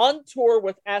 and On Tour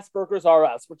with Asperger's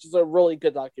RS, which is a really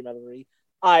good documentary.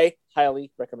 I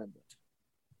highly recommend it.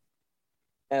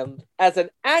 And as an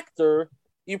actor,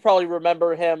 you probably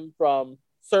remember him from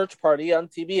Search Party on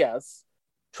TBS,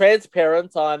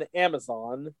 Transparent on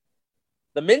Amazon,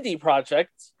 The Mindy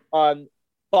Project on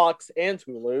Fox and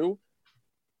Hulu,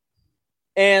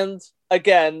 And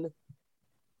again,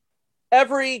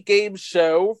 every game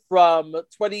show from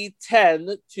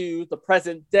 2010 to the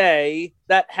present day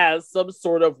that has some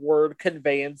sort of word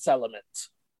conveyance element.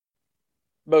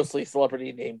 Mostly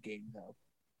celebrity name game, though.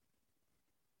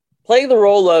 Playing the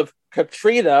role of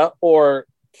Katrina, or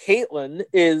Caitlin,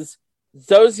 is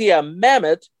Zosia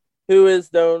Mamet, who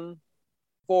is known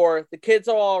for The Kids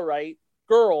Are All Right,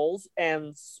 Girls,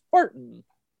 and Spartan.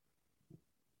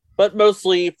 But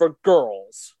mostly for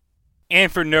Girls.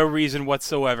 And for no reason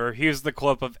whatsoever, here's the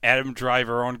clip of Adam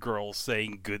Driver on Girls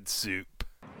saying good soup.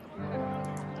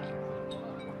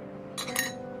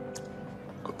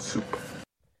 Good soup.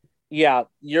 Yeah,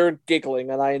 you're giggling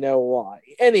and I know why.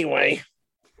 Anyway.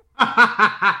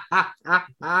 And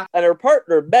her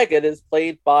partner, Megan, is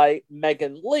played by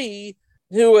Megan Lee,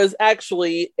 who is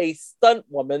actually a stunt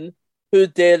woman who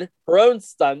did her own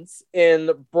stunts in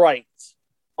Bright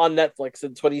on Netflix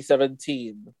in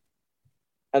 2017.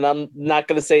 And I'm not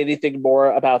going to say anything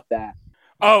more about that.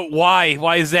 Oh, why?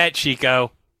 Why is that,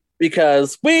 Chico?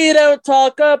 Because we don't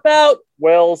talk about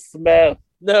Will Smith.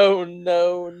 No,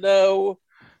 no, no.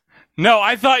 No,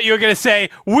 I thought you were going to say,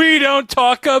 we don't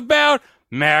talk about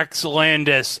Max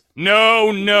Landis.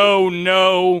 No, no,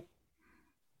 no.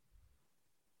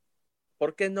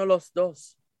 ¿Por qué no los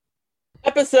dos?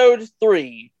 Episode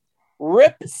 3,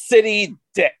 Rip City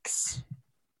Dicks.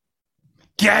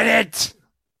 Get it?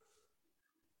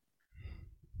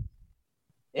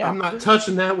 Yeah. I'm not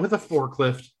touching that with a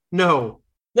forklift. No.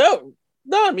 No,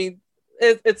 I mean,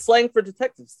 it's slang for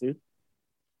detectives, dude.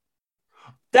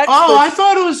 I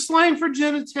thought it was slang for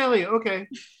genitalia. Okay.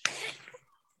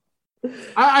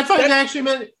 I thought it actually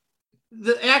meant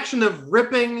the action of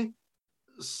ripping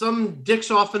some dicks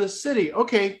off in a city.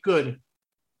 Okay, good.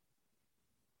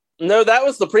 No, that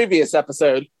was the previous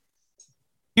episode.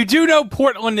 You do know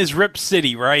Portland is Rip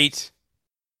City, right?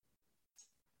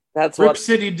 That's Rip what...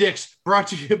 City Dicks, brought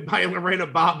to you by Lorena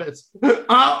Bobbitt.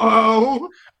 Uh-oh.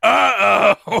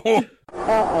 Uh-oh.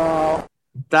 Uh-oh.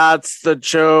 That's the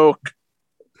joke.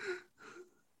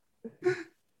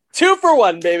 2 for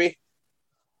 1, baby.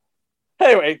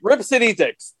 Anyway, Rip City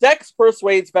Dicks. Dex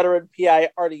persuades veteran PI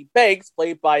Artie Banks,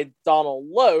 played by Donald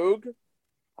Logue,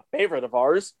 a favorite of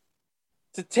ours,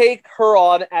 to take her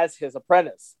on as his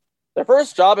apprentice. Their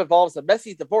first job involves a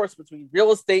messy divorce between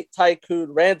real estate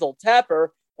tycoon Randall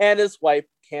Tapper and his wife,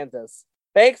 Candace.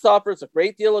 Banks offers a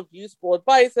great deal of useful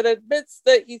advice and admits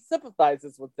that he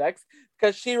sympathizes with Dex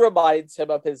because she reminds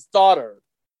him of his daughter.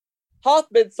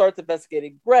 Hoffman starts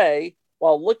investigating Gray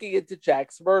while looking into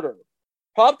Jack's murder.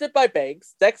 Prompted by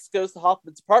Banks, Dex goes to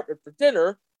Hoffman's apartment for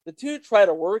dinner. The two try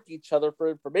to work each other for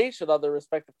information on their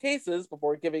respective cases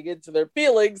before giving in to their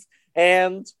feelings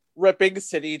and ripping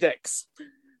city dicks.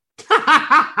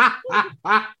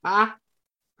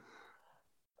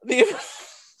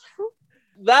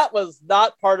 That was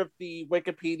not part of the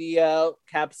Wikipedia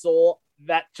capsule.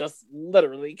 That just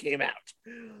literally came out.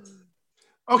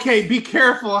 Okay, be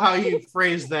careful how you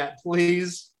phrase that,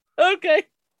 please. Okay.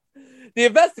 The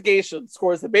investigation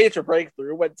scores a major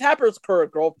breakthrough when Tapper's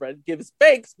current girlfriend gives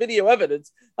Banks video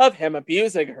evidence of him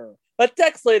abusing her. But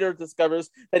Dex later discovers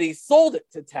that he sold it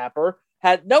to Tapper,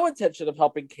 had no intention of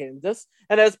helping Candace,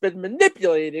 and has been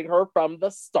manipulating her from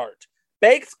the start.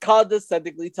 Banks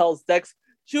condescendingly tells Dex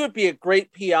she would be a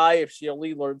great PI if she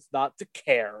only learns not to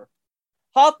care.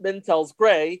 Hoffman tells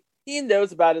Gray he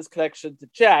knows about his connection to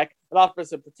Jack and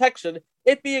offers him protection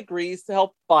if he agrees to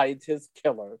help find his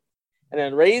killer. An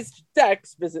enraged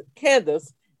Dex visits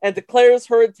Candace and declares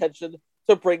her intention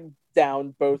to bring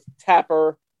down both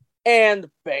Tapper and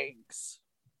Banks.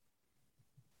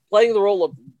 Playing the role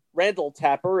of Randall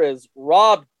Tapper is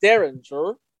Rob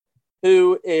Derringer,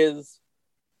 who is,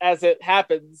 as it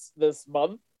happens this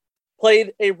month,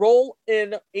 played a role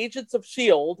in Agents of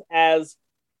S.H.I.E.L.D. as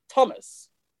Thomas.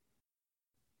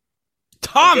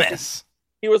 Thomas?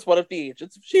 He was one of the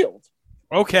Agents of S.H.I.E.L.D.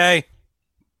 Okay.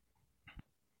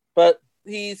 But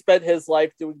he spent his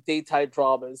life doing daytime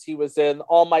dramas. He was in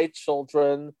All My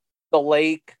Children, The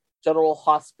Lake, General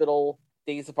Hospital,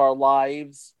 Days of Our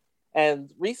Lives,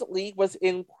 and recently was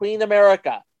in Queen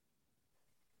America.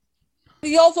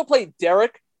 He also played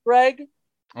Derek, Greg,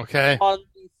 Okay. on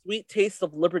the Sweet Taste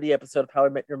of Liberty episode of How I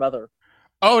Met Your Mother.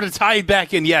 Oh, to tie it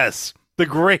back in, yes. The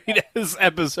greatest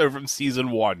episode from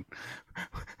season 1.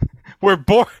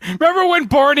 Remember when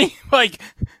Barney,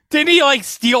 didn't he,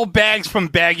 steal bags from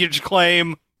baggage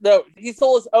claim? No, he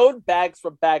stole his own bags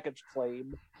from baggage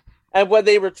claim. And when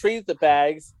they retrieved the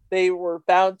bags, they were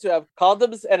found to have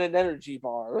condoms and an energy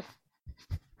bar.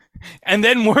 And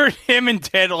then weren't him and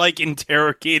Ted,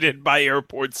 interrogated by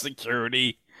airport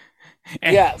security?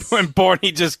 And Yes. when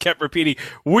Barney just kept repeating,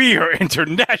 "We are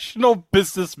international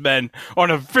businessmen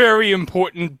on a very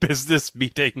important business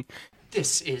meeting."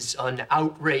 This is an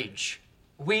outrage.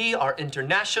 We are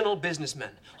international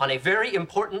businessmen on a very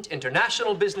important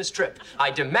international business trip. I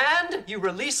demand you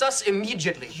release us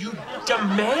immediately. You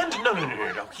demand? No.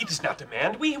 He does not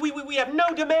demand. We have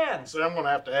no demands. So I'm going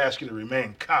to have to ask you to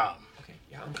remain calm. Okay,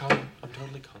 yeah, I'm calm. I'm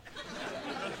totally calm.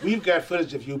 We've got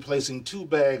footage of you placing 2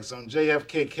 bags on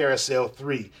JFK Carousel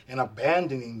 3 and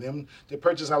abandoning them to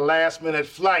purchase a last-minute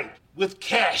flight with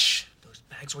cash. Those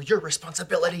bags were your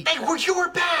responsibility. They were your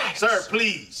bags! Sir,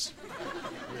 please.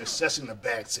 We're assessing the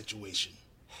bag situation.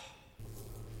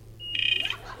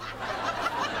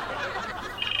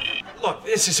 Look,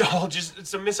 this is all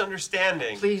it's a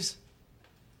misunderstanding. Please.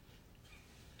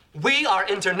 We are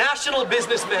international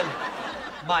businessmen.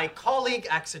 My colleague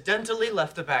accidentally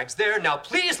left the bags there. Now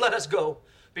please let us go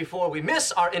before we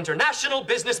miss our international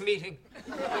business meeting.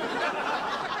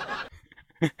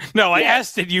 No, I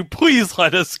asked that you please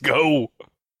let us go.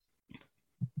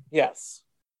 Yes.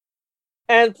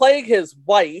 And playing his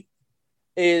wife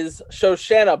is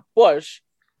Shoshana Bush,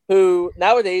 who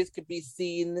nowadays could be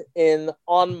seen in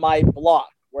On My Block,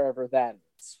 wherever that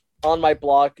is. On My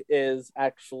Block is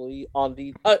actually on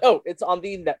the... it's on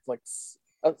the Netflix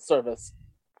service.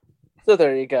 So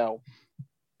there you go.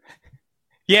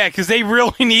 Yeah, because they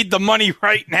really need the money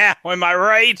right now. Am I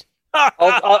right?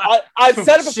 I've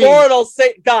said it before, and I'll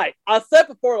say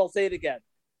it again.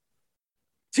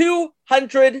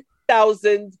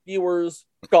 200,000 viewers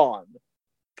gone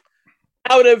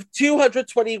out of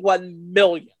 221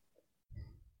 million.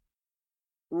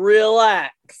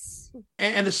 Relax.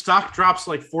 And the stock drops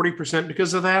like 40%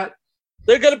 because of that?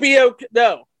 They're going to be okay.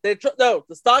 No, the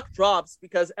stock drops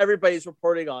because everybody's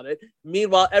reporting on it.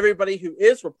 Meanwhile, everybody who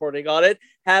is reporting on it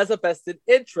has a vested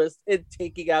interest in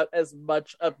taking out as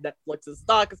much of Netflix's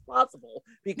stock as possible.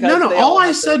 Because all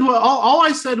I said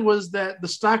was that the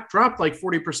stock dropped like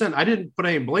 40%. I didn't put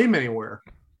any blame anywhere.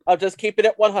 I'll just keep it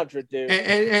at 100, dude.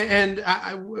 And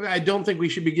I don't think we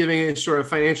should be giving any sort of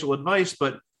financial advice,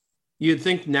 but you'd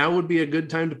think now would be a good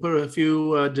time to put a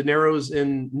few dineros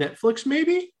in Netflix,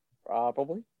 maybe?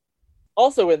 Probably.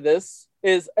 Also in this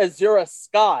is Azura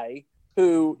Sky,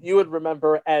 who you would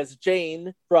remember as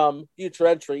Jane from Future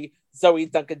Entry, Zoe,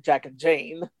 Duncan, Jack, and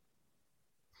Jane.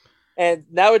 And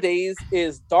nowadays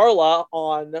is Darla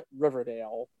on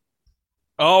Riverdale.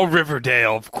 Oh,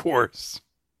 Riverdale, of course.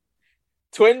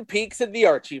 Twin Peaks and the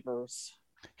Archieverse.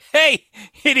 Hey,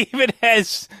 it even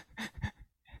has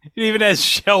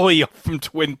Shelley from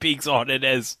Twin Peaks on it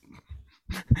as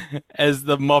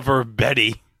the mother of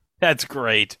Betty. That's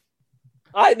great.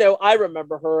 I know. I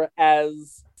remember her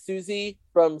as Susie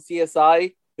from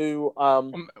CSI, who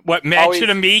what Match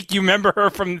and Meek? You remember her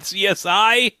from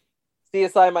CSI?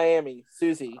 CSI Miami,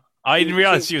 Susie. I didn't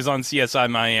realize she was on CSI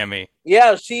Miami.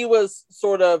 Yeah, she was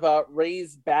sort of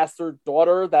Ray's bastard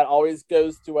daughter that always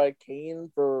goes to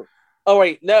Kane for... Oh,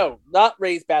 wait, no, not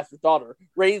Ray's bastard daughter.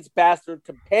 Ray's bastard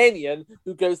companion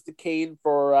who goes to Kane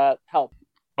for help.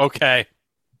 Okay.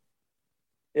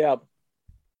 Yeah.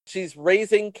 She's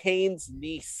raising Kane's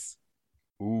niece.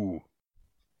 Ooh.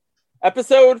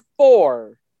 Episode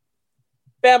 4.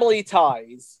 Family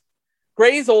Ties.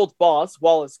 Gray's old boss,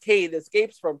 Wallace Kane,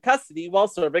 escapes from custody while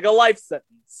serving a life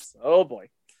sentence. Oh boy.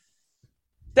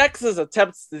 Dex's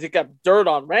attempts to dig up dirt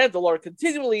on Randall are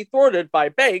continually thwarted by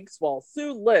Banks, while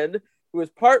Sue Lynn, who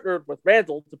has partnered with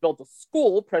Randall to build a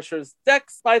school, pressures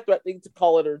Dex by threatening to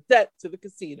call in her debt to the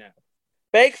casino.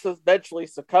 Banks eventually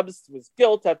succumbs to his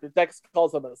guilt after Dex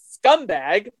calls him a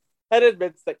scumbag and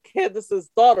admits that Candace's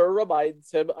daughter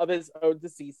reminds him of his own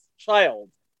deceased child.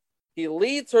 He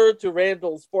leads her to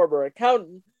Randall's former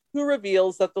accountant, who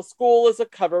reveals that the school is a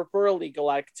cover for illegal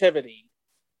activity.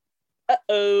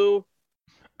 Uh-oh.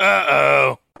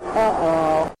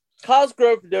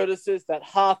 Cosgrove notices that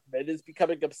Hoffman is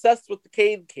becoming obsessed with the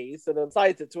Kane case and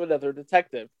assigns it to another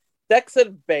detective. Dex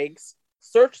and Banks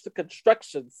search the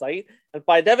construction site and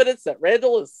find evidence that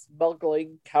Randall is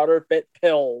smuggling counterfeit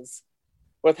pills.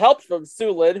 With help from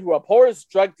Sue Lynn, who abhors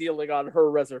drug dealing on her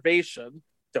reservation,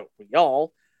 don't we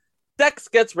all, Dex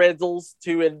gets Randall's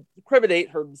to incriminate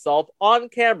himself on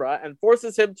camera and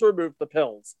forces him to remove the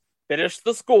pills, finish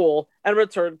the school, and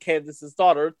return Candace's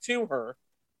daughter to her.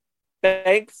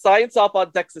 Banks signs off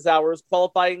on Dex's hours,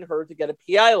 qualifying her to get a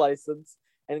PI license,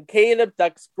 and Kane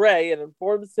abducts Gray and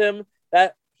informs him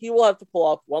that he will have to pull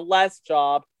off one last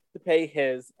job to pay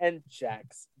his and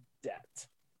Jack's debt.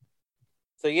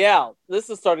 So yeah,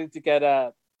 this is starting to get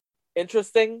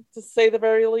interesting, to say the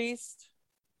very least.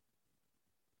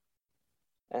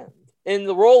 And in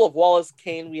the role of Wallace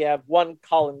Kane, we have one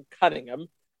Colin Cunningham,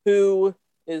 who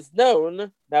is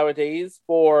known nowadays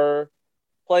for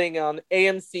playing on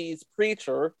AMC's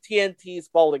Preacher, TNT's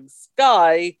Falling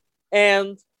Sky,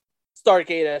 and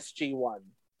Stargate SG-1.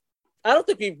 I don't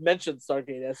think we've mentioned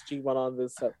Stargate SG-1 on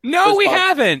this. No, we podcast.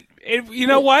 haven't. You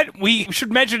know what? We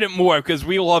should mention it more because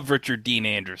we love Richard Dean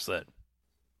Anderson.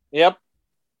 Yep.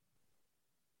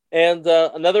 And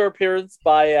another appearance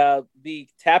by the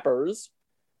Tappers.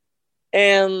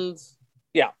 And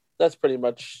yeah, that's pretty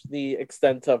much the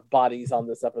extent of bodies on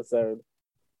this episode.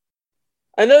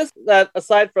 I noticed that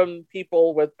aside from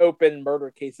people with open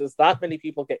murder cases, not many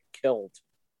people get killed.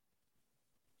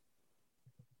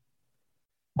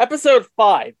 Episode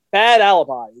 5, Bad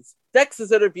Alibis. Dex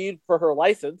is interviewed for her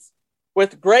license.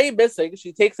 With Gray missing,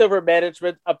 she takes over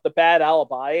management of the Bad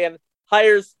Alibi and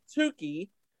hires Tukey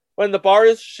when the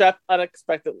bar's chef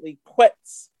unexpectedly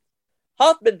quits.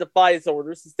 Hoffman defies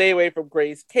orders to stay away from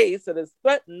Gray's case and is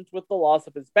threatened with the loss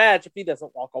of his badge if he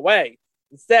doesn't walk away.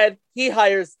 Instead, he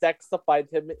hires Dex to find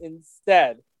him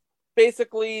instead.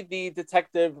 Basically, the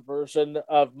detective version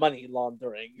of money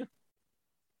laundering.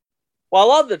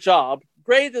 While on the job,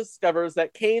 Gray discovers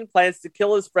that Kane plans to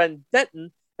kill his friend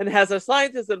Denton and has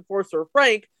assigned his enforcer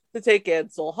Frank to take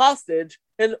Ansel hostage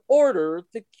in order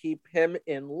to keep him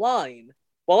in line.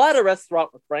 While at a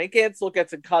restaurant with Frank, Ansel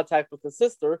gets in contact with his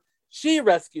sister. She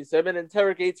rescues him and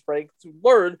interrogates Frank to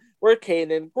learn where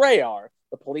Kane and Gray are.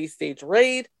 The police stage a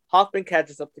raid. Hoffman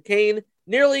catches up to Kane,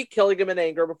 nearly killing him in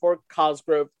anger before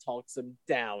Cosgrove talks him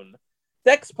down.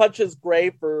 Dex punches Gray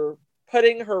for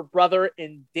putting her brother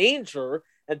in danger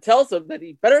and tells him that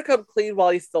he better come clean while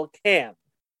he still can.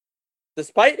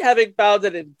 Despite having found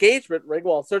an engagement ring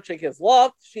while searching his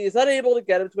loft, she is unable to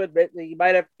get him to admit that he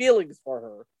might have feelings for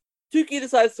her. Tukey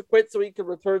decides to quit so he can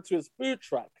return to his food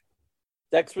truck.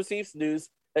 Dex receives news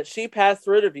that she passed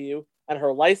her interview and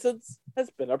her license has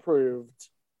been approved.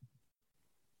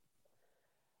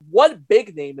 One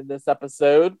big name in this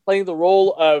episode, playing the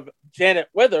role of Janet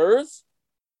Withers,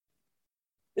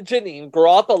 Janine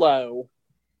Garofalo.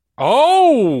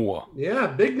 Oh! Yeah,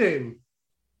 big name.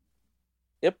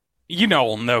 Yep. You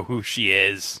know who she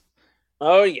is.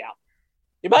 Oh, yeah.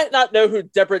 You might not know who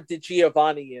Deborah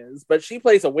DiGiovanni is, but she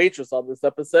plays a waitress on this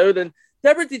episode, and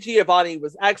Deborah DiGiovanni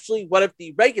was actually one of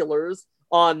the regulars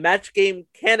on Match Game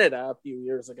Canada a few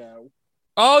years ago.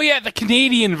 Oh, yeah, the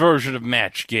Canadian version of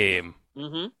Match Game.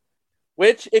 Mm-hmm.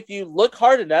 Which, if you look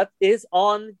hard enough, is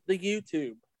on the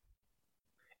YouTube.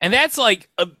 And that's like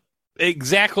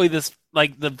exactly this,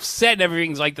 like the set and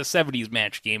everything's like the 70s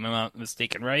Match Game, I'm not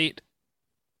mistaken, right?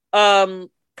 Kind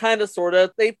of, sort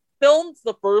of. They filmed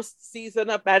the first season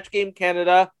of Match Game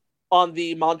Canada on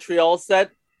the Montreal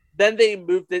set. Then they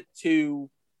moved it to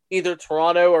either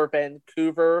Toronto or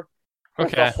Vancouver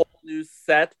with a whole new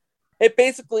set. It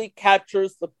basically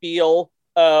captures the feel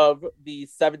of the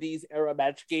 70s era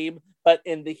Match Game, but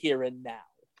in the here and now.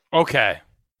 Okay.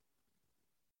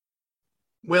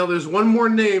 Well, there's one more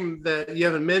name that you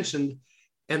haven't mentioned,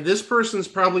 and this person's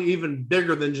probably even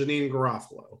bigger than Janine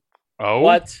Garofalo. Oh?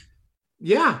 What?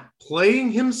 Yeah,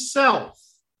 playing himself.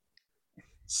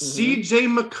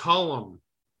 CJ McCollum.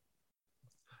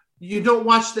 You don't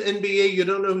watch the NBA, you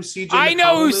don't know who CJ McCollum I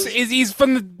know is? he's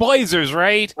from the Blazers,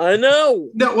 right? I know.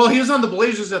 No, well, he was on the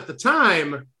Blazers at the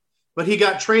time, but he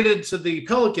got traded to the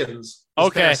Pelicans this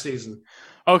past season.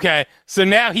 Okay, so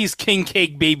now he's King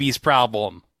Cake Baby's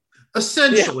problem.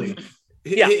 Essentially.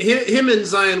 Yeah. Him and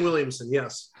Zion Williamson,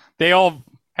 yes. They all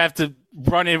have to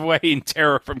run away in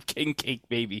terror from King Cake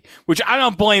Baby, which I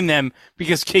don't blame them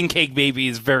because King Cake Baby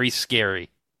is very scary.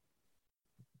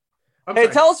 Okay.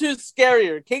 Hey, tell us who's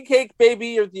scarier, King Cake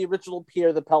Baby or the original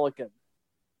Pierre the Pelican?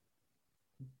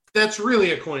 That's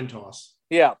really a coin toss.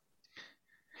 Yeah.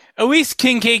 At least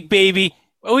King Cake Baby,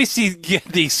 at least he get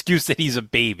the excuse that he's a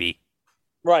baby.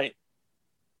 Right.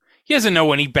 He doesn't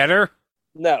know any better.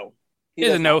 No. He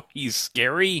doesn't know he's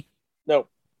scary. No,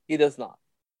 he does not.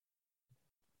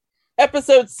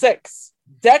 Episode 6,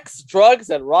 Dex, Drugs,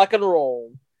 and Rock and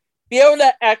Roll.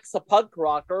 Fiona X, a punk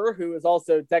rocker who is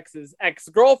also Dex's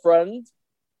ex-girlfriend,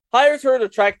 hires her to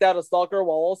track down a stalker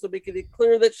while also making it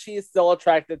clear that she is still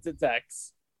attracted to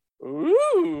Dex.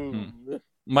 Ooh.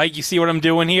 Mike, you see what I'm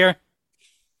doing here?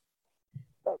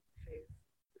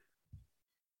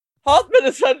 Hoffman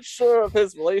is unsure of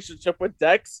his relationship with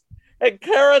Dex, and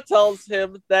Kara tells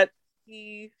him that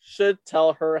he should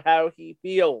tell her how he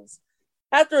feels.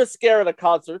 After a scare at a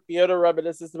concert, Fiona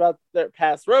reminisces about their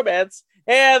past romance,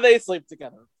 and they sleep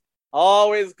together.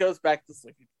 Always goes back to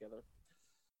sleeping together.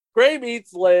 Gray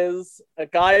meets Liz, a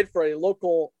guide for a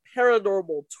local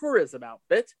paranormal tourism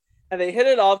outfit, and they hit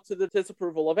it off to the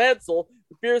disapproval of Ansel,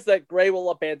 who fears that Gray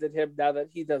will abandon him now that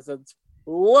he doesn't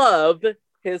love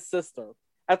his sister.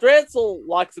 After Ansel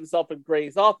locks himself in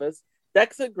Gray's office,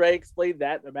 Dex and Gray explain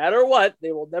that no matter what,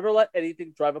 they will never let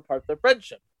anything drive apart their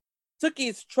friendship.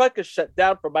 Sookie's truck is shut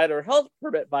down for minor health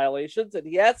permit violations, and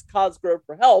he asks Cosgrove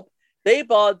for help. They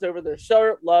bond over their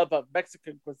shared love of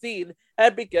Mexican cuisine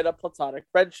and begin a platonic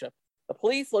friendship. The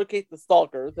police locate the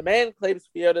stalker. The man claims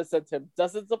Fiona sent him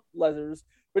dozens of letters,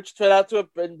 which turn out to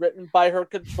have been written by her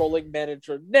controlling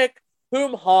manager, Nick,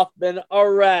 whom Hoffman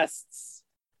arrests.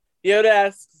 Fiona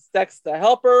asks Dex to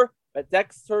help her, but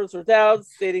Dex turns her down,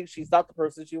 stating she's not the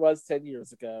person she was 10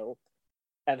 years ago.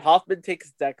 And Hoffman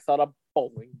takes Dex on a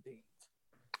bowling date.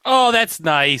 Oh, that's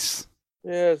nice.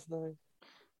 Yeah, it's nice.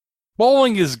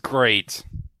 Bowling is great.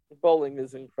 Bowling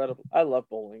is incredible. I love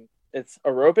bowling. It's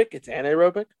aerobic. It's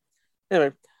anaerobic.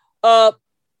 Anyway, Iona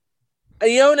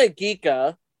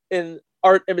Geeka in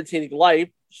Art Imitating Life,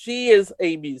 she is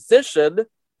a musician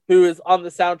who is on the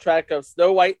soundtrack of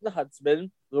Snow White and the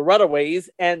Huntsman, The Runaways,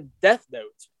 and Death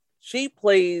Note. She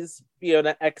plays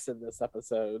Fiona X in this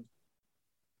episode.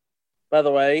 By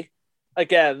the way,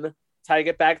 again, tying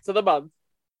it back to the month,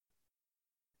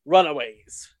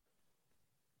 Runaways.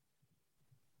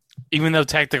 Even though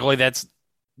technically that's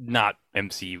not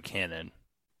MCU canon.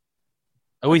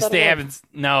 At least they haven't.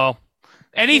 No.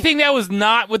 Anything that was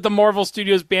not with the Marvel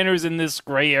Studios banners in this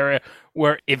gray area,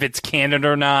 where if it's canon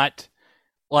or not,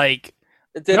 like.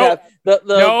 It did no, have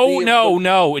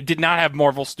no, it did not have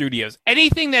Marvel Studios.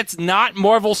 Anything that's not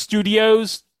Marvel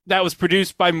Studios that was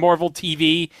produced by Marvel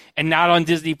TV and not on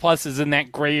Disney Plus is in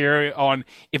that gray area on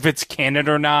if it's canon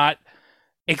or not,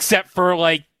 except for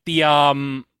like the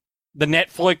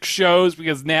Netflix shows,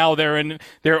 because now they're in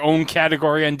their own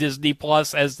category on Disney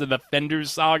Plus as the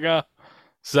Defenders Saga.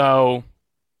 So,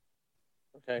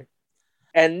 okay.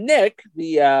 And Nick,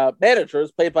 the manager,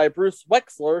 is played by Bruce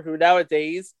Wexler, who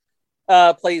nowadays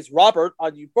plays Robert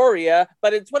on Euphoria,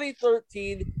 but in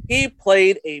 2013 he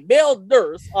played a male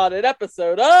nurse on an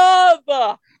episode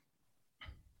of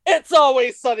It's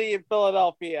Always Sunny in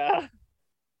Philadelphia.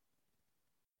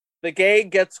 The gang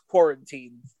gets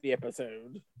quarantined. The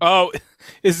episode. Oh,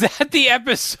 is that the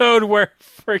episode where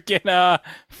freaking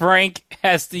Frank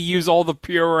has to use all the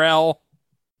Purell?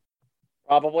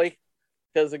 Probably,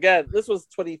 because again, this was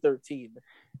 2013.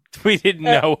 We didn't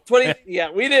know. We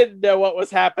didn't know what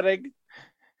was happening.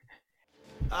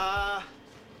 Why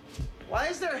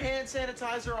is there hand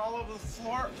sanitizer all over the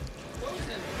floor? What was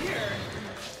in here?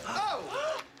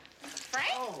 Oh! Frank?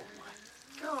 Oh my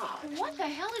God! What the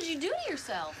hell did you do to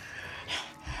yourself?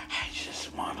 I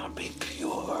just want to be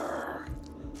pure.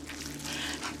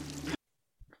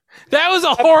 That was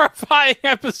a horrifying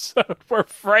episode where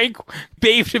Frank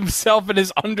bathed himself in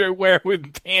his underwear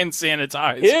with hand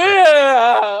sanitizer.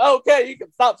 Yeah! Okay, you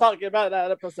can stop talking about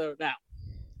that episode now.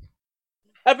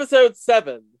 Episode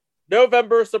 7,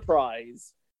 November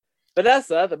Surprise.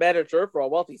 Vanessa, the manager for a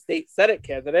wealthy state Senate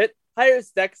candidate, hires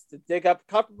Dex to dig up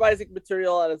compromising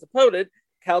material on his opponent,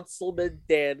 Councilman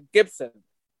Dan Gibson.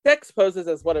 Dex poses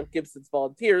as one of Gibson's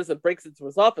volunteers and breaks into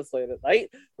his office late at night,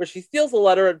 where she steals a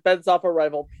letter and fends off a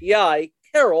rival PI,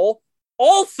 Carol,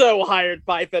 also hired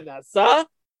by Vanessa.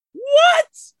 What?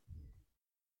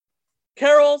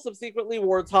 Carol subsequently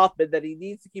warns Hoffman that he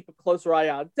needs to keep a closer eye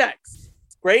on Dex.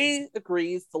 Gray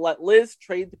agrees to let Liz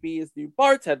train to be his new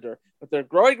bartender, but their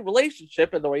growing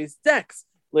relationship annoys Dex.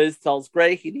 Liz tells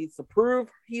Gray he needs to prove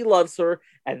he loves her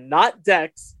and not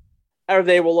Dex, or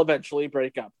they will eventually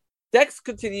break up. Dex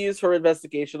continues her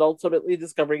investigation, ultimately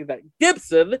discovering that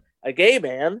Gibson, a gay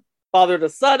man, fathered a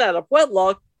son out of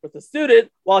wedlock with a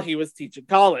student while he was teaching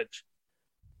college.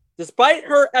 Despite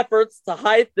her efforts to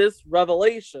hide this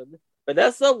revelation,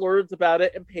 Vanessa learns about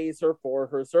it and pays her for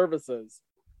her services.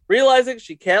 Realizing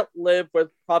she can't live with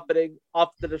profiting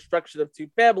off the destruction of two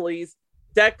families,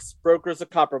 Dex brokers a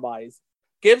compromise.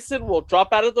 Gibson will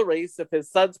drop out of the race if his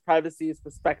son's privacy is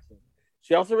respected.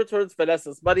 She also returns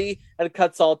Vanessa's money and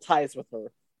cuts all ties with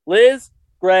her. Liz,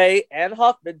 Gray, and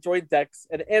Hoffman join Dex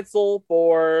and Ansel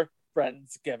for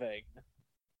Friendsgiving.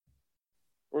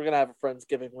 We're going to have a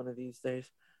Friendsgiving one of these days.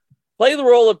 Playing the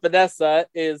role of Vanessa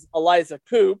is Eliza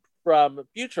Coupe from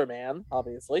Future Man,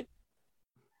 obviously.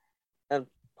 And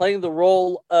playing the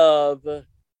role of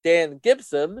Dan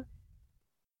Gibson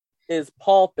is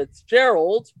Paul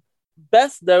Fitzgerald,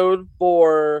 best known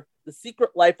for The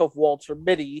Secret Life of Walter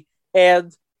Mitty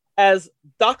and as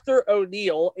Dr.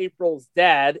 O'Neill, April's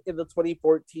dad, in the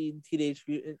 2014 Teenage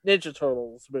Mutant Ninja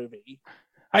Turtles movie.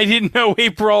 I didn't know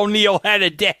April O'Neil had a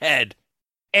dad.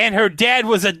 And her dad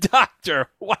was a doctor.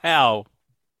 Wow.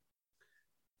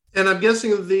 And I'm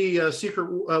guessing the Secret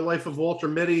Life of Walter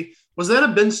Mitty, was that a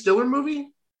Ben Stiller movie?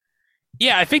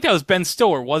 Yeah, I think that was Ben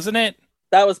Stiller, wasn't it?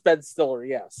 That was Ben Stiller,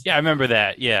 yes. Yeah, I remember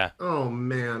that. Yeah. Oh,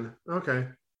 man. Okay.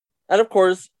 And of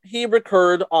course, he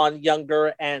recurred on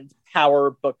Younger and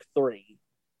Power Book 3.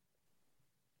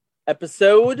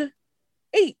 Episode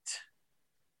 8.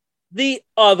 The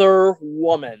Other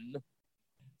Woman.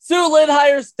 Sue Lin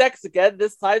hires Dex again,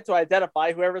 this time to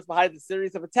identify whoever's behind the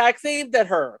series of attacks aimed at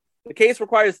her. The case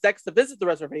requires Dex to visit the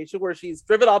reservation, where she's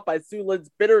driven off by Sue Lin's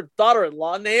bitter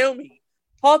daughter-in-law, Naomi.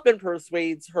 Hoffman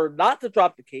persuades her not to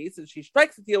drop the case, and she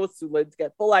strikes a deal with Sue Lin to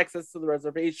get full access to the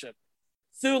reservation.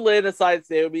 Sue Lin assigns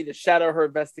Naomi to shadow her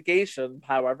investigation,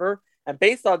 however, and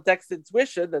based on Dex's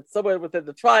intuition that someone within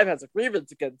the tribe has a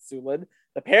grievance against Sue Lin,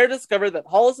 the pair discover that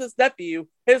Hollis's nephew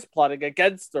is plotting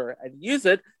against her, and use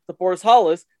it to force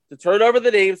Hollis to turn over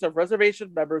the names of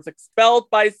reservation members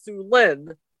expelled by Sue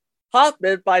Lin.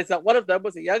 Hoffman finds out one of them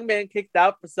was a young man kicked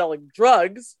out for selling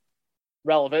drugs,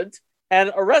 relevant,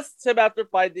 and arrests him after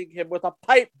finding him with a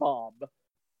pipe bomb.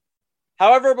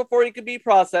 However, before he can be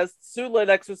processed, Sue Lin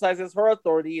exercises her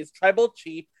authority as tribal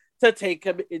chief to take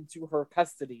him into her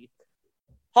custody.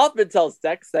 Hoffman tells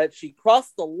Dex that she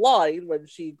crossed the line when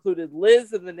she included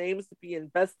Liz in the names to be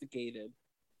investigated.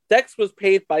 Dex was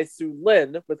paid by Sue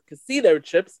Lin with casino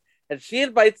chips, and she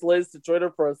invites Liz to join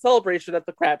her for a celebration at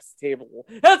the craps table.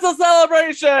 It's a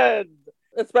celebration!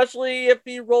 Especially if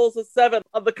he rolls a 7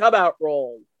 on the come-out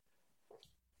roll.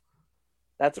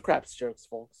 That's a craps jokes,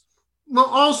 folks. Well,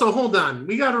 also, hold on.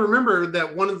 We got to remember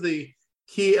that one of the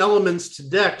key elements to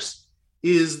Dex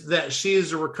is that she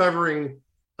is a recovering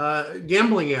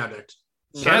gambling addict.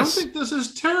 So I don't think this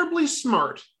is terribly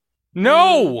smart.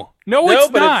 No,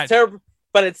 it's not.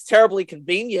 But it's terribly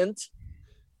convenient.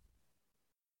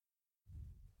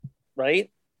 Right?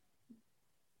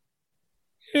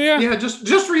 Yeah,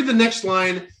 just read the next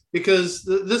line, because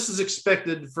this is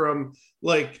expected from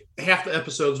like half the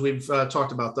episodes we've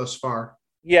talked about thus far.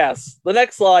 Yes, the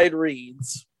next slide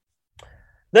reads,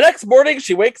 the next morning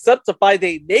she wakes up to find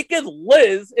a naked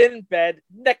Liz in bed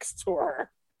next to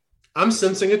her. I'm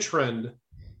sensing a trend.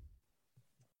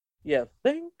 Yeah,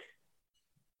 think?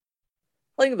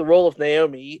 Playing the role of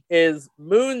Naomi is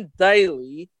Moon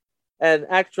Daly, an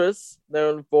actress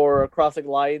known for Crossing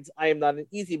Lines, I Am Not an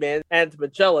Easy Man, and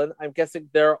Magellan. I'm guessing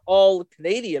they're all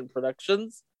Canadian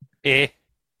productions.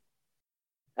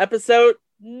 Episode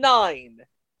 9.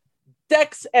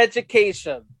 Dex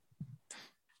Education.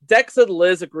 Dex and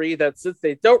Liz agree that since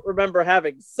they don't remember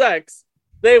having sex,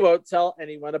 they won't tell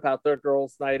anyone about their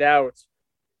girls' night out.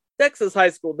 Dex's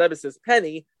high school nemesis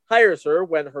Penny hires her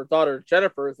when her daughter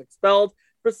Jennifer is expelled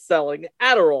for selling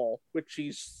Adderall, which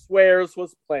she swears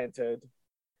was planted.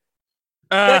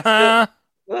 Drugs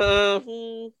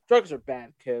are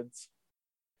bad, kids.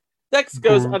 Dex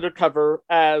goes undercover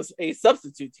as a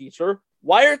substitute teacher,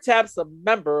 wiretaps a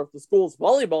member of the school's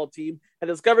volleyball team, and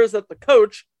discovers that the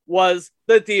coach was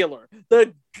the dealer.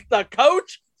 The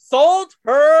coach sold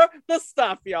her the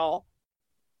stuff, y'all.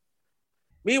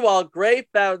 Meanwhile, Gray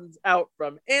found out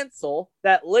from Ansel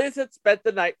that Liz had spent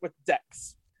the night with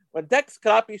Dex. When Dex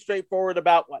cannot be straightforward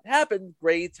about what happened,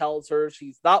 Gray tells her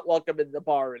she's not welcome in the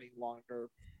bar any longer.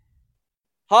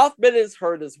 Hoffman is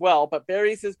hurt as well, but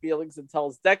buries his feelings and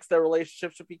tells Dex their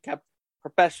relationship should be kept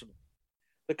professional.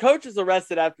 The coach is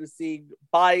arrested after seeing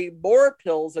buy more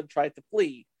pills and tried to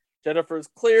flee. Jennifer is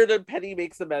cleared and Penny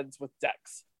makes amends with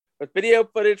Dex. With video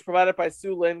footage provided by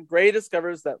Sue Lin, Gray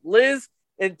discovers that Liz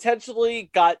intentionally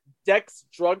got Dex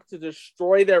drunk to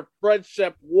destroy their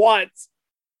friendship once.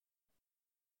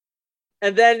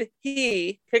 And then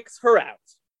he kicks her out.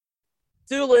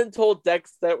 Sue Lin told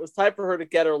Dex that it was time for her to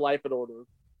get her life in order.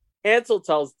 Ansel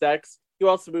tells Dex he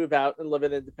wants to move out and live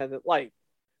an independent life.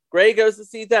 Gray goes to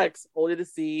see Dex, only to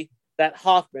see that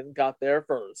Hoffman got there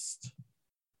first.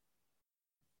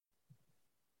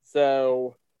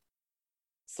 So,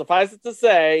 suffice it to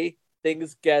say,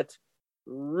 things get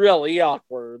really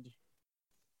awkward.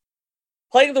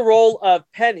 Playing the role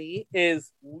of Penny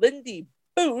is Lindy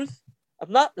Booth.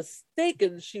 I'm not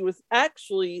mistaken, she was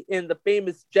actually in the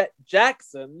famous Jet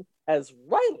Jackson as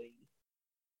Riley,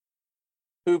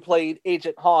 who played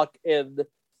Agent Hawk in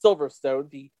Silverstone,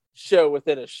 the show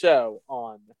within a show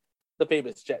on the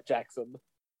famous Jet Jackson.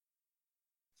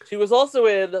 She was also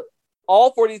in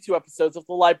all 42 episodes of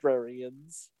The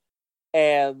Librarians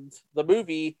and the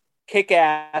movie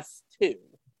Kick-Ass 2.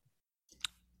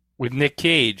 With Nick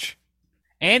Cage.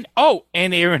 And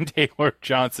Aaron Taylor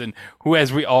Johnson, who,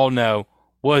 as we all know,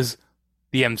 was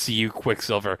the MCU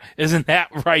Quicksilver. Isn't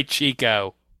that right,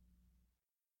 Chico?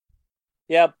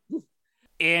 Yep.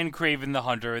 And Kraven the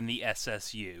Hunter in the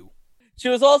SSU. She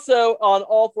was also on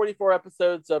all 44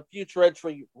 episodes of Future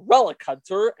Entry Relic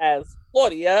Hunter as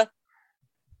Claudia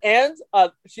And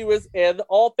she was in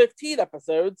all 15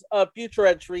 episodes of Future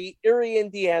Entry, Erie,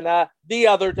 Indiana, The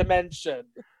Other Dimension.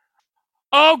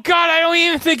 Oh, God, I don't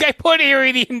even think I put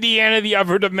Erie, Indiana, The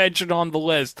Other Dimension on the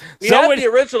list. We had the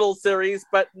original series,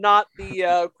 but not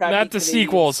the crappy not the Canadian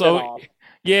sequel. So, spin-off.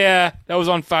 yeah, that was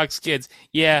on Fox Kids.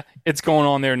 Yeah, it's going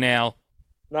on there now.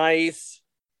 Nice.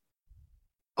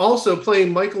 Also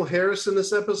playing Michael Harris in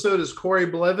this episode is Corey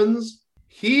Blevins.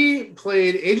 He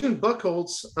played Agent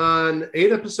Buckholz on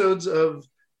 8 episodes of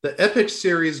the epic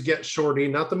series Get Shorty,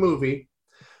 not the movie.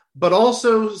 But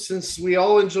also, since we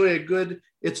all enjoy a good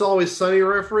It's Always Sunny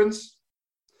reference,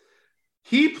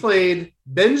 he played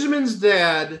Benjamin's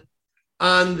dad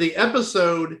on the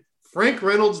episode Frank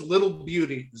Reynolds' Little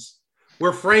Beauties,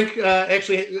 where Frank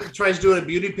actually tries doing a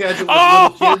beauty pageant with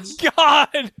little kids. Oh,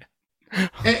 God!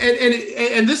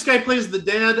 And this guy plays the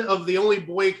dad of the only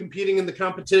boy competing in the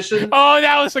competition. Oh,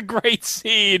 that was a great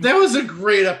scene. That was a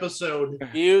great episode.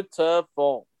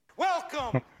 Beautiful.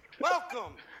 Welcome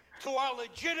to our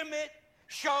legitimate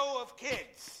show of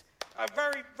kids.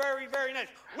 Very, very, very nice.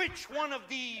 Which one of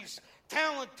these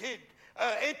talented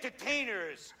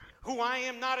entertainers, who I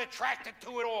am not attracted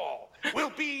to at all,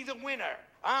 will be the winner?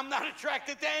 I'm not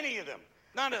attracted to any of them.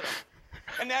 None of them.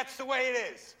 And that's the way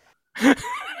it is.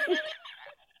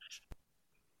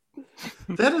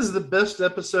 That is the best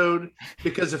episode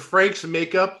because of Frank's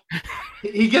makeup.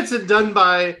 He gets it done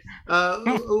by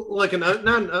like a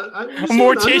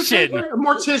mortician. A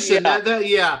mortician.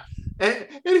 Yeah. And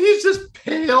he's just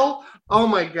pale. Oh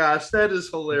my gosh, that is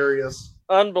hilarious.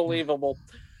 Unbelievable.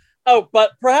 Oh,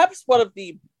 but perhaps one of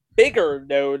the bigger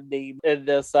known names in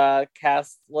this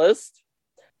cast list,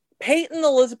 Peyton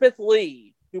Elizabeth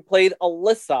Lee, who played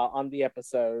Alyssa on the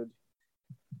episode.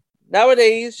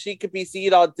 Nowadays, she could be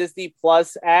seen on Disney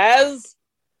Plus as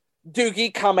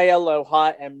Doogie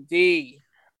Kamealoha MD.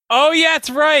 Oh, yeah, that's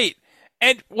right.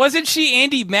 And wasn't she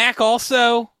Andy Mack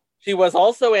also? She was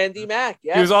also Andy Mack,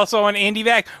 yes. She was also on Andy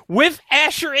Mack with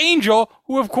Asher Angel,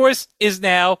 who, of course, is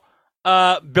now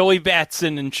Billy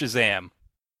Batson in Shazam.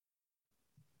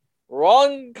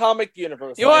 Wrong comic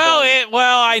universe. Well,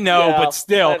 I know, Yeah, but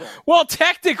still. Well,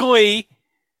 technically,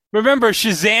 remember,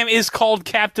 Shazam is called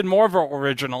Captain Marvel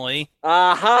originally.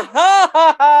 Nice.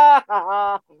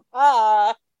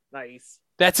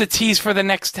 That's a tease for the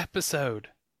next episode.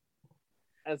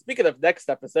 And speaking of next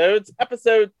episodes,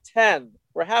 episode 10.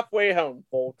 We're halfway home,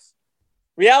 folks.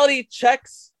 Reality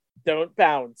checks don't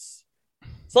bounce.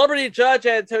 Celebrity judge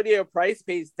Antonio Price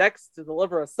pays Dex to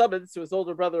deliver a summons to his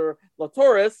older brother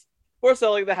Latoris for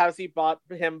selling the house he bought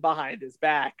for him behind his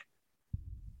back.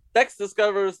 Dex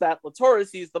discovers that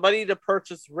Latoris used the money to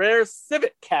purchase rare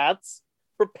civet cats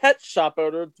for pet shop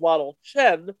owner Dwaddle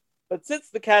Chen, but since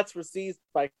the cats were seized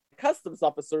by customs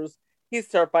officers, he's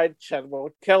terrified Chen will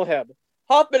kill him.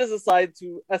 Hoffman is assigned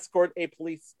to escort a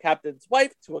police captain's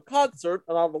wife to a concert,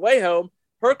 and on the way home,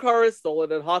 her car is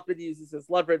stolen and Hoffman uses his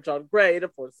leverage on Gray to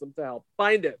force him to help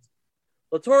find it.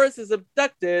 Latoris is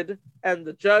abducted, and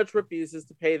the judge refuses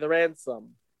to pay the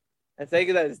ransom, and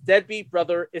thinking that his deadbeat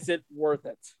brother isn't worth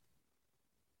it.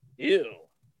 Ew.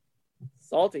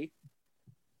 Salty.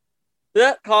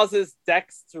 That causes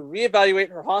Dex to reevaluate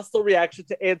her hostile reaction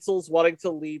to Ansel's wanting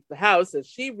to leave the house as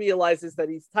she realizes that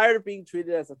he's tired of being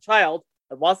treated as a child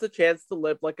and wants a chance to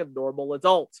live like a normal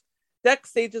adult. Dex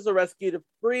stages a rescue to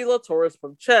free Latoris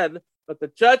from Chen, but the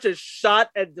judge is shot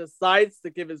and decides to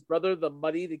give his brother the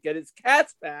money to get his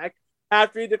cats back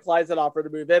after he declines an offer to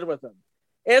move in with him.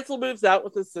 Ansel moves out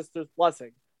with his sister's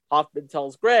blessing. Hoffman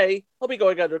tells Gray he'll be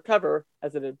going undercover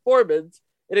as an informant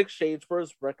in exchange for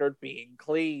his record being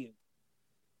clean.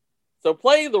 So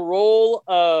playing the role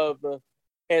of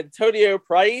Antonio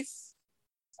Price,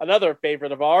 another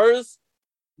favorite of ours,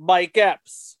 Mike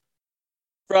Epps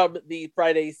from the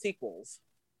Friday sequels.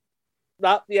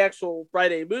 Not the actual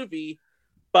Friday movie,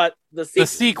 but the sequels.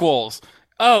 The sequels.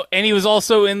 Oh, and he was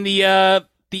also in the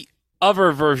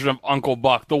other version of Uncle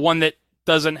Buck, the one that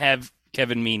doesn't have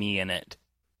Kevin Meaney in it.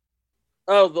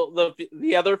 Oh,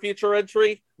 the other feature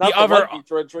entry? Not the other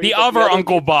feature entry. The other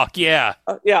Uncle Buck, yeah.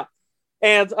 Yeah.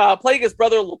 And playing his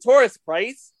brother Latoris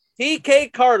Price, T.K.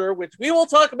 Carter, which we will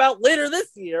talk about later this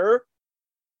year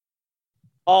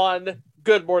on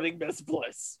Good Morning Miss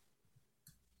Bliss.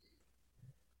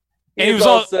 And he was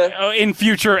also in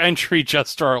future entry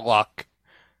Just Our Luck.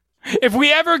 If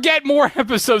we ever get more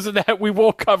episodes of that, we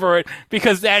will cover it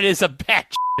because that is a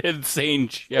batshit insane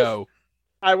show.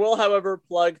 I will, however,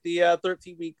 plug the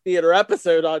 13-week theater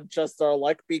episode on Just Our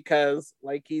Luck because,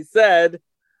 like he said,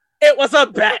 it was a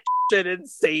batshit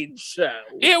insane show.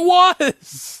 It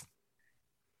was!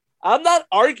 I'm not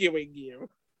arguing you.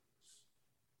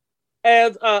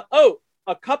 And,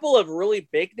 a couple of really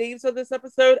big names on this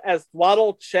episode as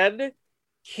Waddle Chen,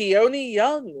 Keone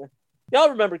Young. Y'all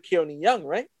remember Keone Young,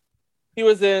 right? He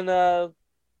was in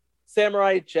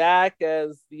Samurai Jack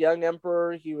as the young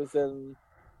emperor. He was in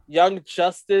Young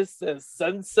Justice as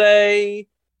Sensei.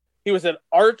 He was an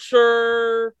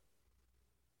Archer.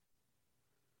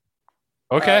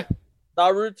 Okay.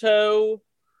 Naruto.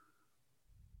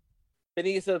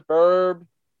 Phineas and Ferb.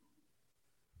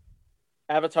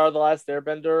 Avatar: The Last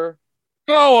Airbender.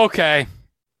 Oh, okay.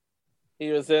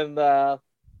 He was in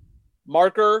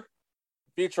Marker.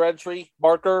 Future entry.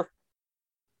 Marker.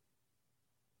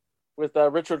 With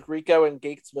Richard Grieco and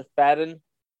Gates McFadden.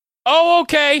 Oh,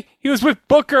 okay. He was with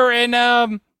Booker and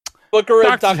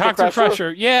Dr.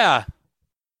 Crusher. Yeah.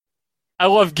 I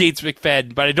love Gates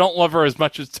McFadden, but I don't love her as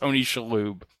much as Tony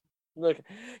Shalhoub. Look,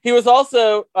 he was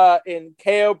also in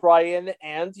Kay O'Brien,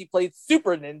 and he played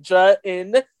Super Ninja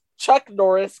in Chuck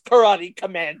Norris Karate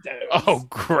Commandos. Oh,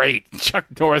 great. Chuck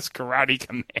Norris Karate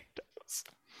Commandos.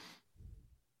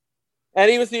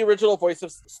 And he was the original voice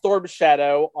of Storm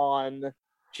Shadow on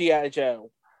G.I.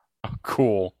 Joe. Oh,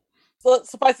 cool. So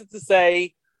suffice it to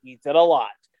say, he did a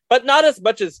lot. But not as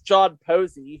much as John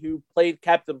Posey, who played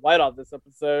Captain White on this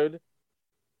episode.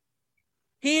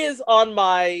 He is on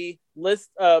my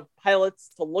list of pilots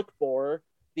to look for,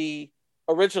 the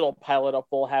original pilot of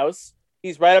Full House.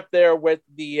 He's right up there with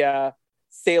the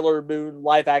Sailor Moon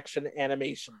live-action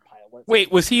animation pilot.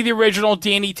 Wait, was he the original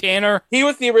Danny Tanner? He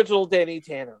was the original Danny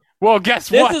Tanner. Well,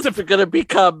 guess what? This is going to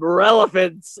become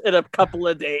relevant in a couple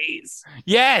of days.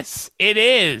 Yes, it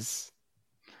is.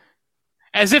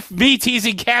 As if me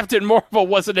teasing Captain Marvel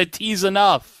wasn't a tease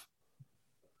enough.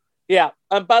 Yeah.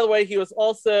 By the way, he was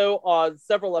also on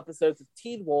several episodes of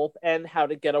Teen Wolf and How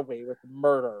to Get Away with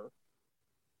Murder.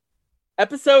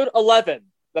 Episode 11,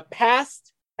 The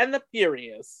Past and the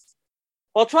Furious.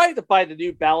 While trying to find a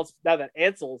new balance now that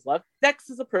Ansel is left, Dex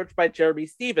is approached by Jeremy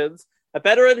Stevens, a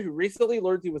veteran who recently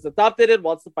learned he was adopted and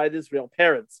wants to find his real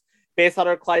parents. Based on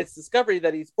our client's discovery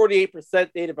that he's 48%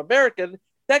 Native American,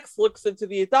 Dex looks into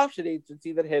the adoption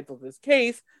agency that handled his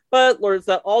case, but learns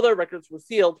that all their records were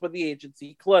sealed when the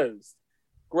agency closed.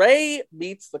 Gray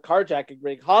meets the carjacking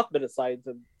ring Hoffman assigned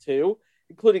him to,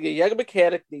 including a young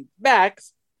mechanic named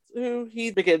Max, who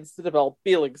he begins to develop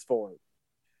feelings for.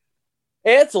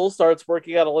 Ansel starts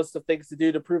working on a list of things to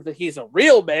do to prove that he's a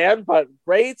real man, but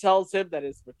Gray tells him that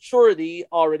his maturity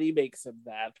already makes him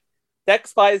that.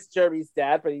 Dex finds Jeremy's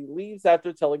dad, but he leaves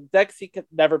after telling Dex he could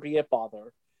never be a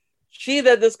father. She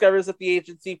then discovers that the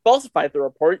agency falsified the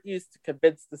report used to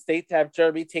convince the state to have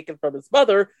Jeremy taken from his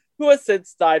mother, who has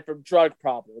since died from drug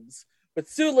problems. With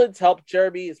Sulin's help,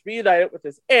 Jeremy is reunited with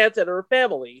his aunt and her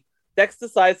family. Dex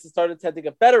decides to start attending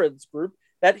a veterans group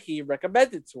that he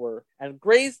recommended to her, and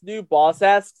Gray's new boss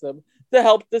asks him to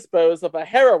help dispose of a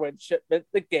heroin shipment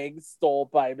the gang stole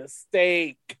by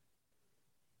mistake.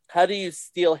 How do you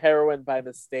steal heroin by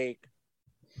mistake?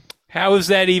 How is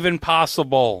that even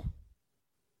possible?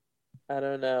 I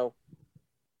don't know.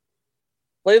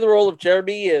 Playing the role of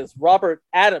Jeremy is Robert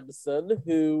Adamson,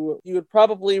 who you would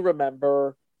probably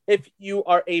remember if you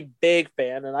are a big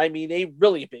fan, and I mean a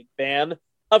really big fan,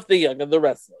 of The Young and the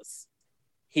Restless.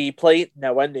 He played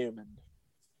Noah Newman.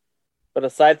 But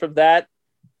aside from that,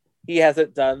 he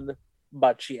hasn't done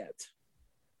much yet.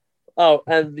 Oh,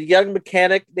 and the young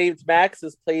mechanic named Max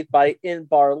is played by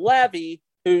Inbar Lavie,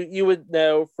 who you would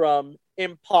know from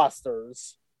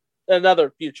Imposters,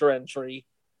 another future entry.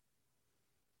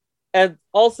 And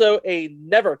also a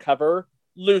never cover,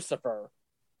 Lucifer.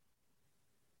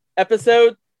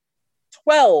 Episode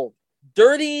 12,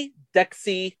 Dirty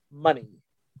Dexy Money.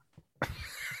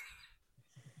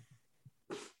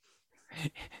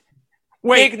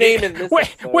 Wait, big name in this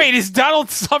episode. Wait, is Donald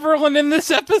Sutherland in this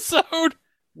episode?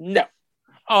 No.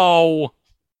 Oh.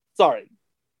 Sorry.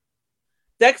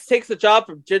 Dex takes a job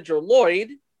from Ginger Lloyd,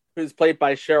 who's played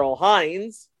by Cheryl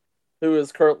Hines, who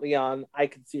is currently on I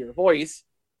Can See Your Voice.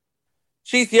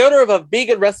 She's the owner of a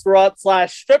vegan restaurant /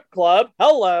 strip club.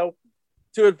 Hello.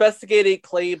 To investigate a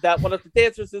claim that one of the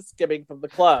dancers is skimming from the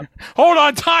club. Hold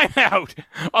on, time out.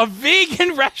 A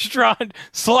vegan restaurant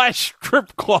 /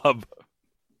 strip club.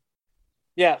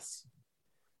 Yes.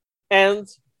 And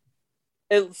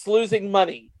it's losing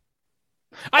money.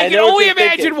 I can only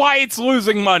imagine why it's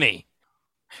losing money.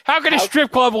 How can a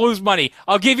strip club lose money?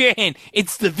 I'll give you a hint.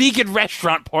 It's the vegan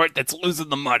restaurant part that's losing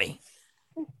the money.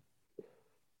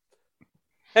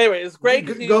 Anyway, it's great.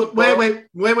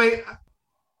 Wait.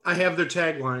 I have their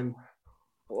tagline.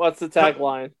 What's the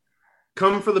tagline?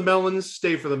 Come for the melons,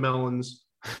 stay for the melons.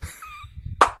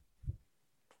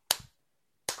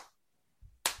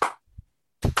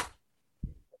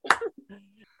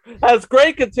 As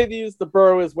Gray continues to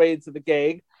burrow his way into the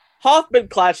gang, Hoffman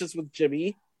clashes with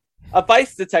Jimmy, a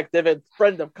vice detective and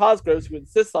friend of Cosgrove's who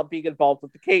insists on being involved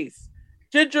with the case.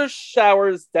 Ginger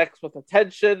showers Dex with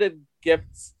attention and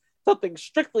gifts, something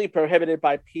strictly prohibited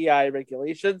by PI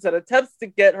regulations, and attempts to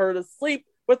get her to sleep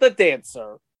with a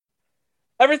dancer.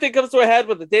 Everything comes to a head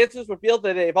when the dancers reveal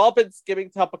that they've all been skimming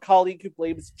to help a colleague who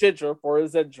blames Ginger for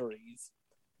his injuries.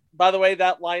 By the way,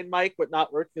 that line, Mike, would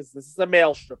not work because this is a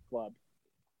male strip club.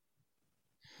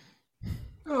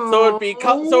 So it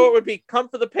would be come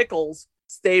for the pickles,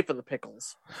 stay for the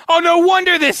pickles. Oh, no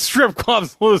wonder this strip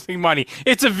club's losing money.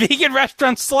 It's a vegan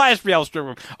restaurant / male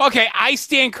strip club. Okay, I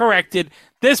stand corrected.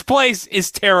 This place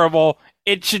is terrible.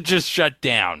 It should just shut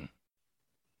down.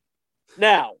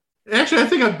 Now. Actually, I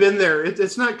think I've been there.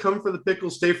 It's not come for the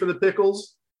pickles, stay for the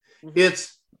pickles.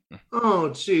 It's, oh,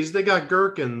 geez, they got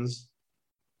gherkins.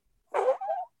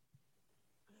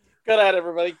 Good night,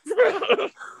 everybody.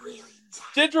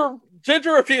 Ginger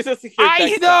refuses to hear.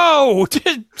 I know.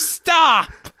 Stop.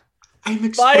 I'm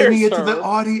explaining it to the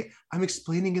audience. I'm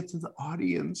explaining it to the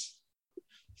audience.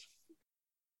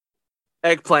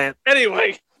 Eggplant.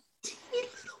 Anyway,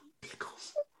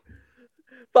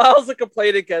 files a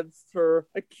complaint against her,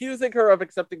 accusing her of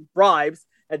accepting bribes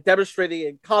and demonstrating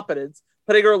incompetence,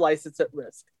 putting her license at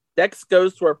risk. Dex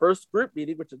goes to her first group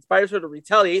meeting, which inspires her to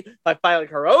retaliate by filing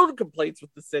her own complaints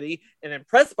with the city, and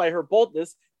impressed by her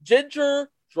boldness, Ginger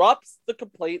drops the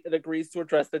complaint and agrees to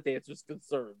address the dancer's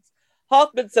concerns.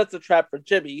 Hoffman sets a trap for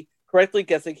Jimmy, correctly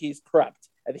guessing he's corrupt,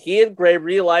 and he and Gray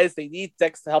realize they need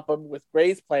Dex to help them with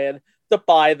Gray's plan to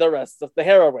buy the rest of the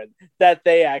heroin that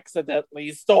they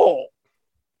accidentally stole.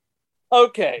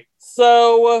 Okay,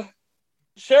 so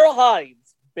Cheryl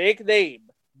Hines, big name,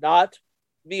 not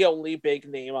the only big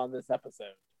name on this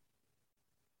episode.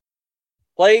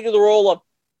 Playing the role of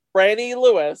Franny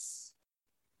Lewis,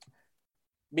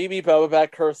 Mimi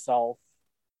Bobek herself,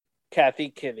 Kathy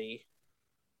Kinney.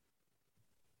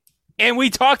 And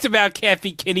we talked about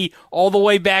Kathy Kinney all the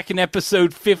way back in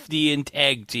episode 50 in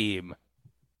Tag Team.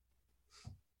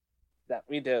 That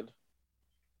we did.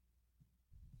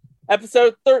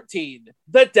 Episode 13,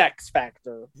 The Dex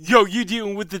Factor. Yo, you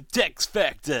dealing with the Dex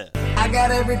Factor. I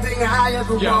got everything I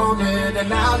ever wanted,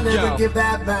 and I'll never give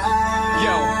that back.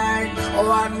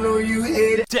 Oh, I know you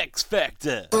hate it. Dex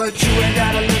Factor. But you ain't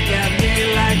gotta look at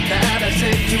me like that. I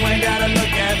said you ain't gotta look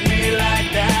at me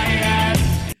like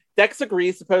that. Dex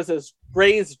agrees to pose as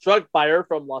Gray's drug buyer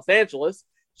from Los Angeles.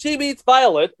 She meets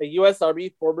Violet, a U.S.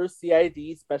 Army former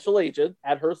CID special agent,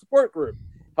 at her support group.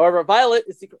 However, Violet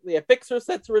is secretly a fixer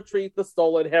sent to retrieve the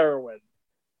stolen heroin.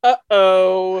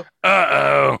 Uh-oh.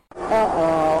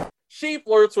 She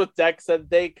flirts with Dex and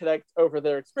they connect over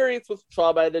their experience with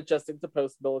trauma and adjusting to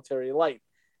post-military life.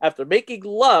 After making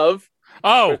love,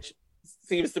 which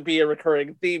seems to be a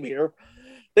recurring theme here,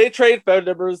 they trade phone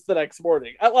numbers the next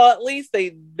morning. Well, at least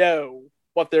they know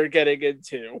what they're getting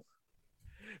into.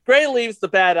 Gray leaves the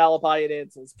bad alibi in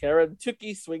Ansel's care, and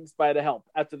Tukey swings by to help.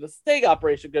 After the sting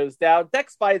operation goes down,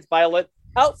 Dex finds Violet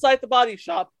outside the body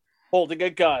shop holding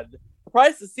a gun.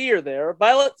 Surprised to see her there,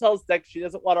 Violet tells Dex she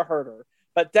doesn't want to hurt her,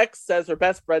 but Dex says her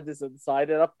best friend is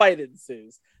inside and a fight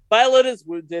ensues. Violet is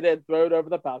wounded and thrown over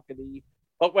the balcony,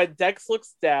 but when Dex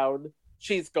looks down,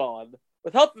 she's gone.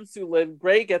 With help from Sue Lin,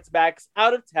 Gray gets Max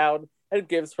out of town and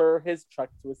gives her his truck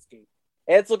to escape.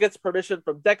 Ansel gets permission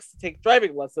from Dex to take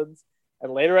driving lessons,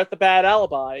 and later at the bad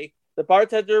alibi, the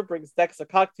bartender brings Dex a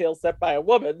cocktail sent by a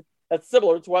woman that's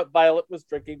similar to what Violet was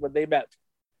drinking when they met.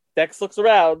 Dex looks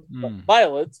around, but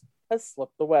Violet has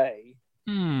slipped away.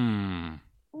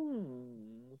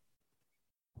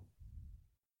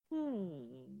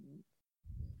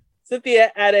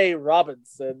 Cynthia Ade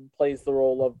Robinson plays the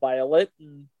role of Violet.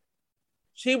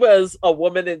 She was a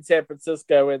woman in San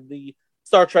Francisco in the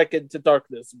Star Trek Into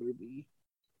Darkness movie.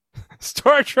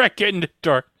 Star Trek Into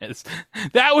Darkness.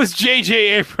 That was J.J.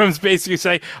 Abrams basically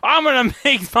saying, I'm going to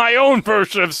make my own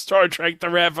version of Star Trek The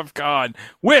Wrath of Khan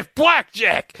with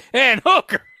blackjack and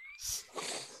hookers.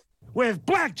 With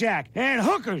blackjack and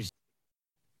hookers.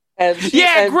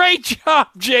 Great job,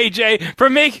 JJ, for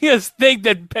making us think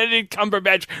that Benedict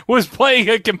Cumberbatch was playing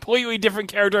a completely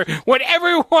different character when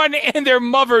everyone and their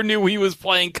mother knew he was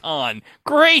playing Khan.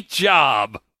 Great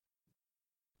job.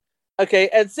 Okay,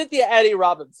 and Cynthia Ade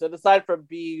Robinson, aside from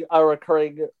being a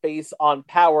recurring face on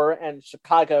Power and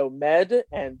Chicago Med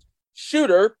and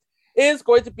Shooter, is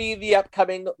going to be the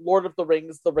upcoming Lord of the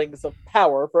Rings of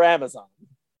Power for Amazon.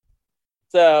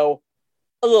 So,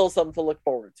 a little something to look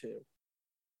forward to.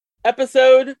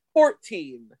 Episode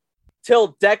 14,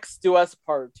 Till Dex Do Us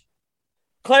Part.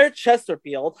 Claire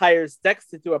Chesterfield hires Dex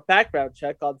to do a background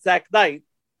check on Zach Knight,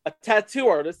 a tattoo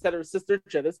artist and her sister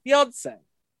Jenna's fiance.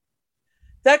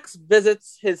 Dex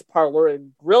visits his parlor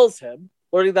and grills him,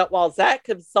 learning that while Zach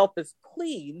himself is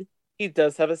clean, he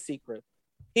does have a secret.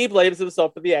 He blames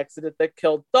himself for the accident that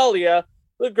killed Dahlia,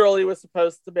 the girl he was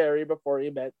supposed to marry before he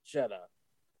met Jenna.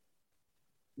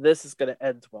 This is going to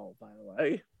end well, by the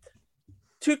way.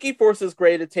 Tukey forces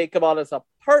Gray to take him on as a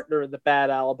partner in the bad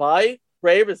alibi.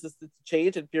 Gray, resistant to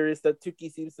change and furious that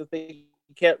Tukey seems to think he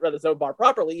can't run his own bar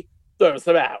properly, throws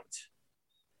him out.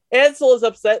 Ansel is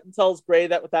upset and tells Gray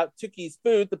that without Tukey's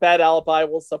food, the bad alibi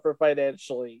will suffer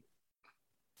financially.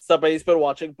 Somebody's been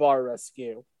watching Bar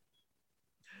Rescue.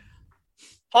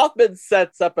 Hoffman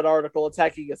sets up an article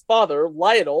attacking his father,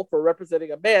 Lionel, for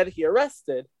representing a man he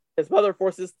arrested. His mother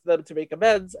forces them to make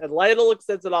amends, and Lionel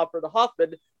extends an offer to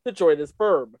Hoffman to join his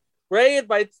firm. Gray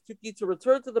invites Tukey to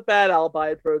return to the bad alibi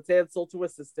and promotes Ansel to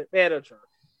assistant manager.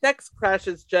 Dex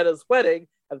crashes Jenna's wedding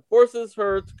and forces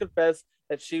her to confess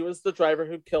that she was the driver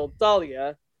who killed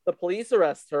Dahlia. The police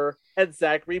arrest her, and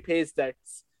Zach repays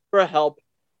Dex for help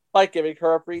by giving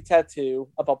her a free tattoo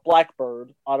of a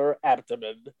blackbird on her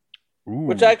abdomen,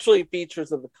 which actually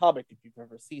features in the comic if you've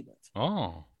ever seen it.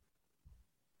 Oh.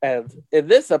 And in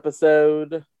this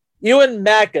episode, Ewan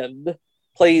McGinn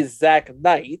plays Zach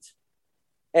Knight,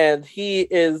 and he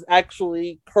is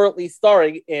actually currently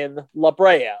starring in La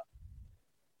Brea.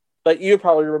 But you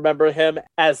probably remember him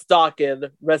as Doc in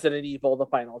Resident Evil, the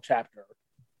final chapter.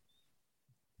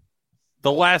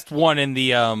 The last one in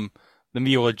the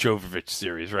Mila Jovovich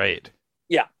series, right?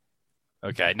 Yeah.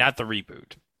 Okay, not the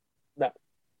reboot. No.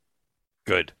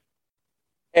 Good.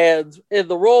 And in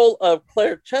the role of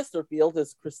Claire Chesterfield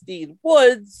is Christine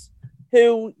Woods,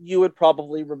 who you would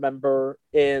probably remember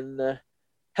in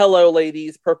Hello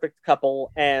Ladies, Perfect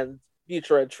Couple, and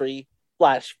Future Entry,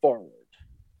 Flash Forward.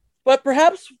 But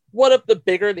perhaps one of the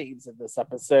bigger names in this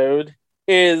episode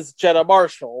is Jenna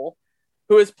Marshall,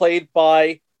 who is played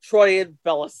by Troian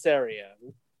Bellisario,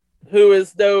 who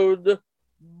is known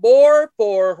more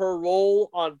for her role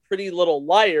on Pretty Little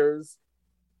Liars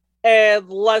and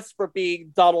less for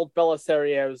being Donald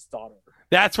Bellisario's daughter.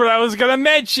 That's what I was going to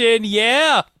mention,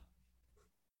 yeah!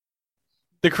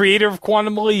 The creator of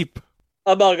Quantum Leap.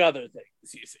 Among other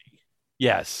things, you see.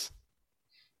 Yes.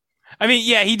 I mean,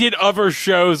 yeah, he did other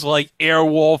shows like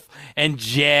Airwolf and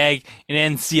Jag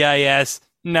and NCIS.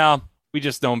 No, we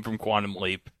just know him from Quantum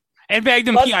Leap. And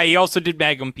Magnum PI. He also did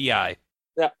Magnum PI.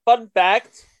 Yeah, fun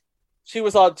fact, she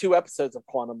was on 2 episodes of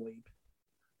Quantum Leap.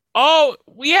 Oh,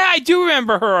 yeah, I do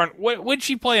remember her. What did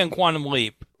she play on Quantum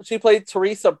Leap? She played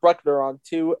Teresa Bruckner on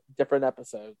 2 different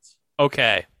episodes.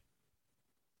 Okay.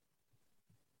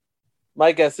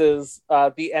 My guess is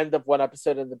the end of one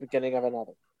episode and the beginning of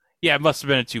another. Yeah, it must have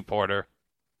been a 2-parter.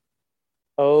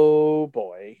 Oh,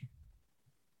 boy.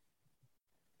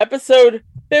 Episode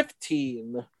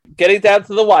 15. Getting down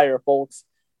to the wire, folks.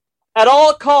 At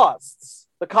all costs,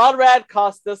 the Conrad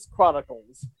Costas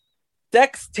Chronicles.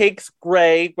 Dex takes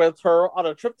Gray with her on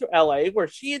a trip to LA where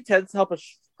she intends to help a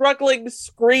struggling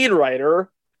screenwriter,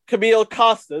 Camille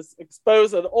Costas,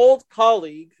 expose an old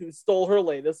colleague who stole her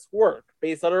latest work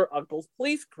based on her uncle's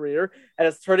police career and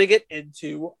is turning it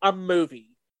into a movie.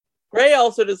 Gray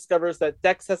also discovers that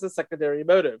Dex has a secondary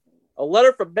motive, a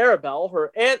letter from Maribel,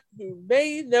 her aunt who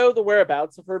may know the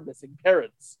whereabouts of her missing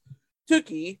parents.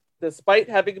 Tukey, despite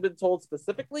having been told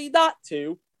specifically not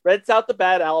to, rents out the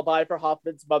bad alibi for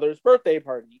Hoffman's mother's birthday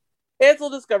party. Ansel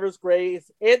discovers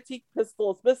Gray's antique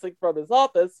pistol is missing from his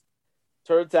office.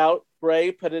 Turns out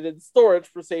Gray put it in storage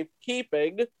for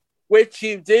safekeeping, which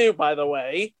you do, by the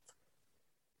way.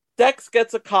 Dex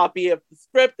gets a copy of the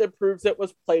script and proves it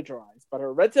was plagiarized, but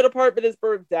her rented apartment is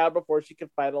burned down before she can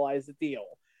finalize the deal.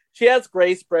 She has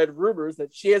Gray spread rumors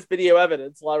that she has video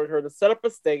evidence, allowing her to set up a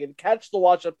sting and catch the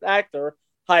washed-up actor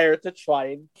hired to try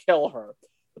and kill her.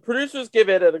 The producers give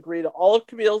in and agree to all of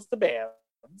Camille's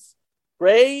demands.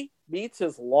 Gray meets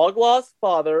his long-lost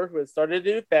father, who has started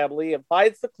a new family, and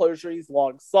finds the closure he's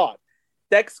long sought.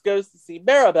 Dex goes to see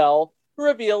Maribel, who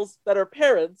reveals that her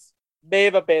parents may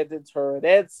have abandoned her and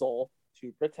Ansel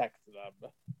to protect them.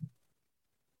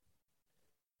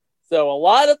 So a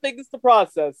lot of things to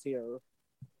process here.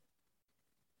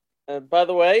 And by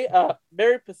the way,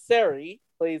 Mary Passeri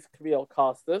plays Camille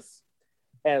Costas.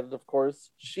 And of course,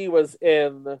 she was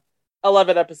in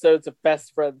 11 episodes of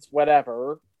Best Friends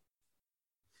Whatever.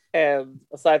 And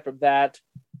aside from that,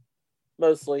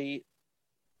 mostly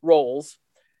roles.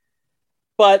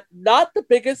 But not the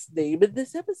biggest name in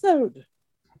this episode.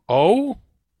 Oh?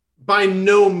 By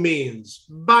no means.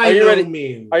 By no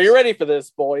means. Are you ready for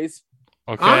this, boys?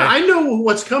 Okay. I know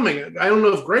what's coming. I don't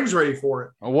know if Greg's ready for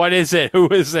it. What is it? Who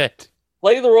is it?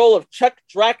 Playing the role of Chuck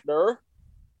Drackner,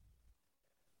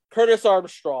 Curtis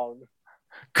Armstrong.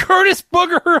 Curtis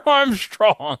Booger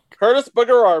Armstrong. Curtis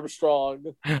Booger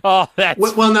Armstrong. Oh, that's...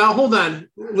 Well, now, hold on.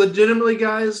 Legitimately,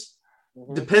 guys,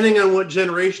 depending on what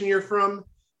generation you're from,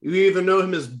 you either know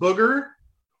him as Booger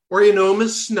or you know him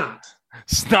as Snot.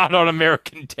 Snot on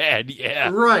American Dad, yeah.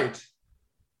 Right.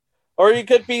 Or you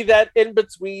could be that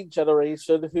in-between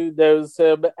generation who knows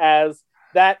him as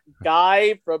that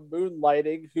guy from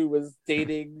Moonlighting who was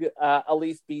dating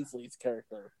Elise Beasley's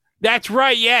character. That's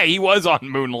right, yeah, he was on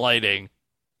Moonlighting.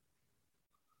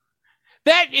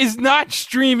 That is not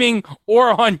streaming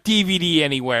or on DVD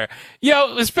anywhere. You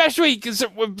know, especially because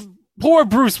poor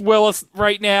Bruce Willis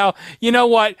right now. You know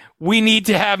what? We need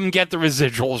to have him get the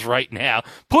residuals right now.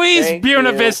 Please, Thank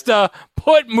Buena you. Vista,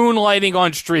 put Moonlighting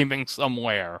on streaming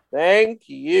somewhere. Thank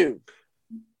you.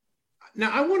 Now,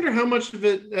 I wonder how much of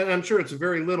it, and I'm sure it's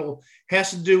very little,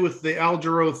 has to do with the Al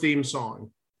Jarreau theme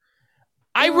song.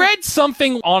 I read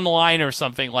something online or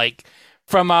something like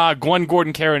from Gwen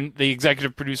Gordon Caron, the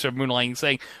executive producer of Moonlighting,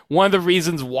 saying one of the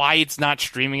reasons why it's not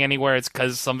streaming anywhere is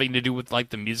because something to do with like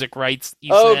the music rights.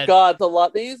 Said. God,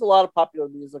 they use a lot of popular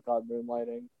music on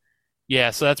Moonlighting.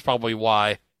 Yeah, so that's probably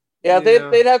why. Yeah,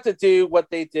 they'd have to do what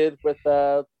they did with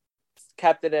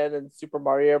Captain N and Super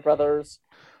Mario Brothers.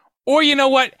 Or you know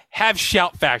what? Have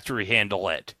Shout Factory handle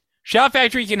it. Shout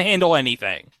Factory can handle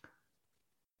anything.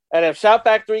 And if Shout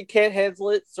Factory can't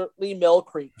handle it, certainly Mill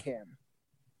Creek can.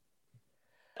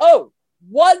 Oh,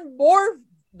 one more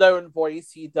known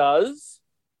voice he does.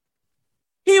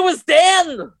 He was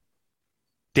Dan!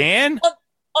 Dan?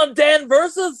 On Dan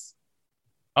Versus.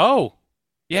 Oh,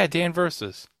 yeah, Dan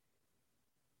Versus.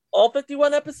 All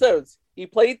 51 episodes. He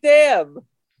played Dan.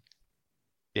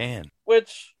 Dan.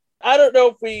 Which, I don't know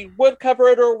if we would cover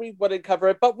it or we wouldn't cover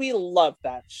it, but we love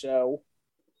that show.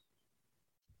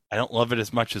 I don't love it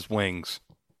as much as Wings.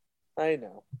 I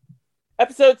know.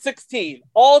 Episode 16,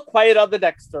 All Quiet on the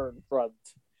Dextern Front.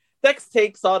 Dex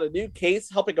takes on a new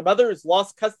case helping a mother who's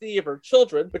lost custody of her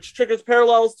children, which triggers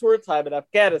parallels to her time in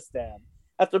Afghanistan.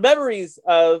 After memories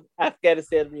of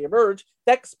Afghanistan reemerge,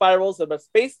 Dex spirals and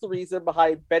must face the reason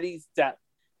behind Betty's death.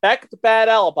 Back to Bad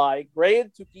Alibi, Gray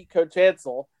and Tuki coach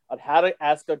Hansel on how to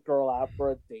ask a girl out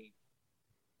for a date.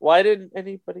 Why didn't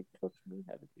anybody coach me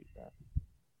how to do that?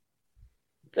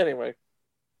 Anyway.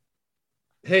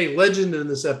 Hey, legend in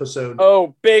this episode.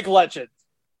 Oh, big legend.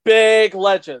 Big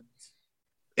legend.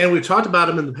 And we've talked about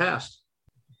him in the past.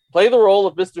 Play the role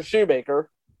of Mr. Shoemaker,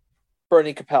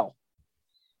 Bernie Capel.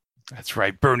 That's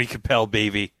right, Bernie Capel,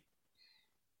 baby.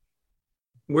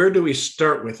 Where do we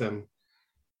start with him?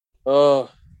 We're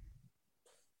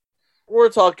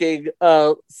talking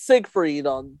Siegfried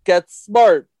on Get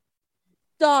Smart,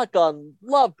 Doc on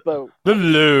Love Boat. The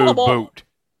Love Boat.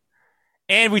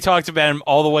 And we talked about him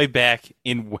all the way back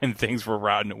in When Things Were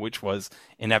Rotten, which was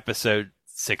in episode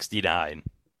 69.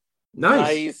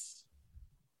 Nice.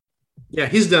 Yeah,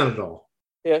 he's done it all.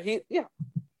 Yeah.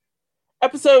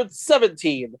 Episode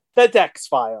 17, The Dex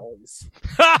Files.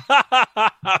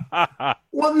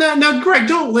 Well, now, Greg,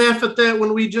 don't laugh at that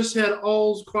when we just had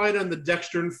All's Quiet on the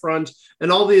Dextern Front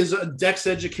and all these Dex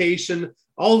education,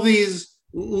 all these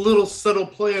little subtle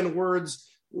play on words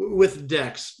with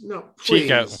Dex. No, please.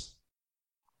 Chico.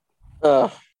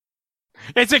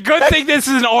 It's a good thing this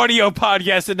is an audio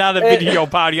podcast and not a video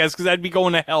podcast, because I'd be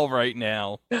going to hell right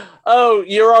now. Oh,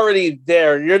 you're already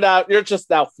there. You're just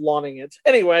now flaunting it.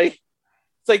 Anyway,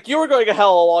 it's like you were going to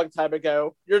hell a long time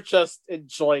ago. You're just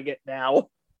enjoying it now.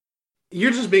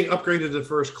 You're just being upgraded to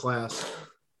first class.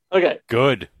 Okay.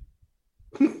 Good.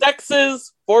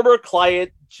 Dex's former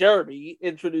client, Jeremy,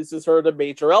 introduces her to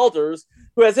Major Elders,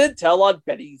 who has intel on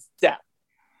Betty's death.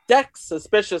 Dex,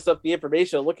 suspicious of the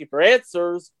information and looking for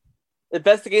answers,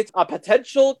 investigates a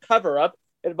potential cover-up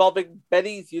involving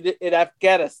Betty's unit in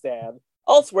Afghanistan.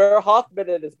 Elsewhere, Hoffman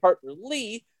and his partner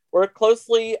Lee work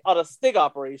closely on a sting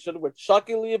operation which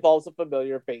shockingly involves a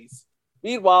familiar face.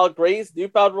 Meanwhile, Gray's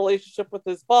newfound relationship with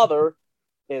his father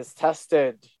is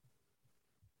tested.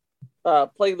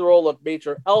 Playing the role of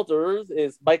Major Elders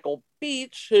is Michael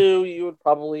Beach, who you would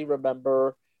probably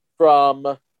remember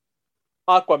from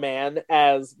Aquaman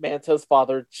as Manta's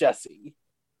father, Jesse.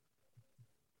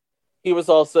 He was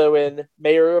also in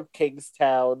Mayor of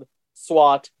Kingstown,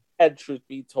 SWAT, and Truth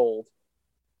Be Told,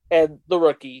 and The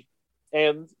Rookie,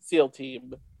 and SEAL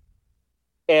Team,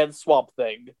 and Swamp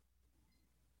Thing,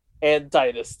 and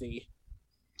Dynasty.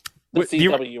 The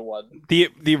CW one. The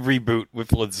reboot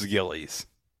with Liz Gillies.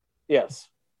 Yes,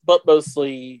 but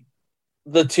mostly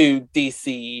the two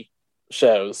DC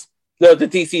shows. No, the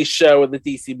DC show and the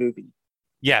DC movie.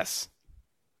 Yes.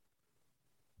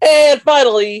 And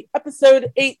finally,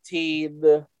 episode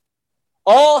 18,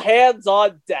 All Hands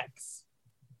on Dex.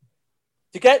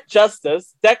 To get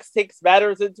justice, Dex takes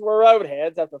matters into her own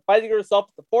hands after finding herself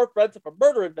at the forefront of a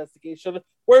murder investigation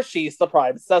where she's the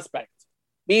prime suspect.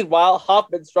 Meanwhile,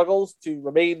 Hoffman struggles to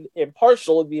remain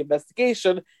impartial in the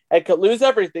investigation and could lose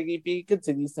everything if he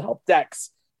continues to help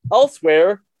Dex.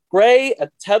 Elsewhere, Gray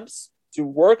attempts to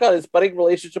work on his budding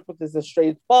relationship with his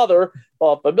estranged father,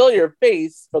 while a familiar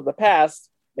face from the past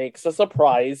makes a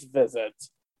surprise visit.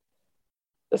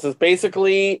 This is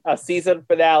basically a season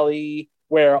finale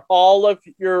where all of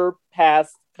your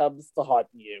past comes to haunt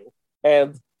you,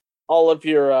 and all of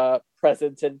your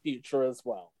present and future as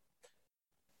well.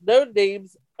 No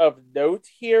names of note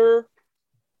here,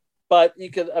 but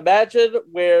you can imagine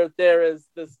where there is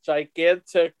this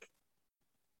gigantic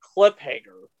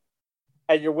cliffhanger,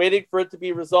 and you're waiting for it to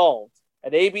be resolved,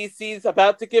 and ABC's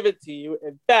about to give it to you.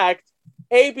 In fact,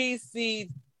 ABC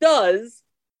does,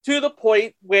 to the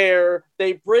point where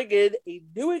they bring in a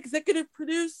new executive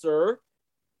producer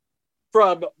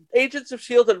from Agents of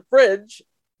S.H.I.E.L.D. and Fringe,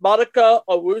 Monica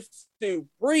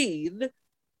Owusu-Breen,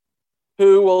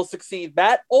 who will succeed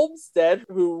Matt Olmstead,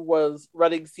 who was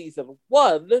running season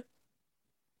 1.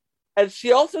 And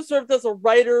she also served as a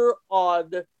writer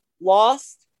on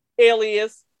Lost,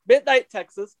 Alias, Midnight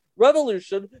Texas,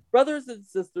 Revolution, Brothers and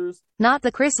Sisters, Not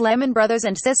the Chris Lemon Brothers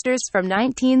and Sisters from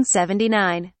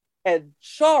 1979, and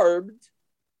Charmed.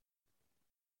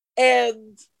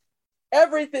 And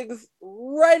everything's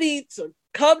ready to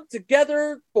come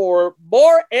together for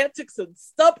more antics in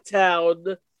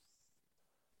Stumptown.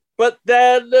 But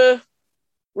then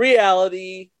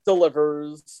reality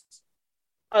delivers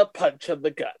a punch in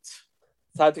the gut.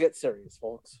 It's time to get serious,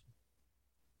 folks.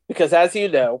 Because as you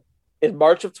know, in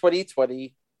March of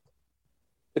 2020,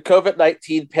 the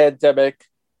COVID-19 pandemic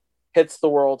hits the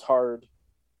world hard.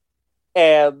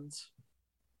 And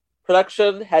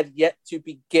production had yet to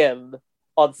begin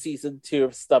on season 2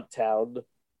 of Stumptown,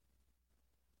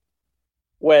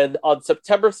 when on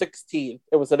September 16th,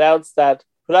 it was announced that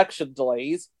production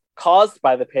delays caused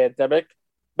by the pandemic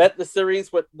meant the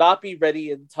series would not be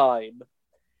ready in time.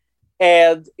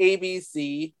 And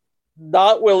ABC,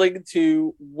 not willing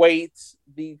to wait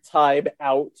the time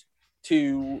out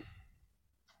to,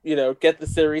 get the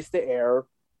series to air,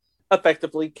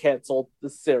 effectively canceled the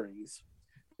series.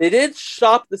 They did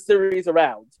shop the series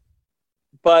around,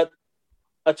 but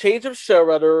a change of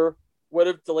showrunner would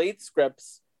have delayed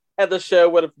scripts, and the show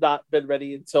would have not been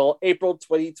ready until April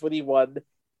 2021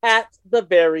 at the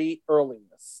very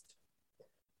earliest.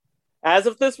 As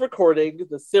of this recording,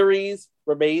 the series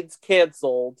remains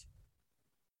canceled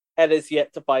and is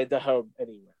yet to find a home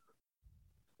anywhere.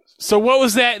 So what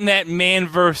was that in that Man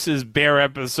versus Bear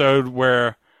episode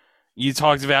where you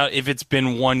talked about if it's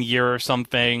been 1 year or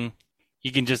something,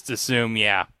 you can just assume,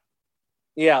 yeah.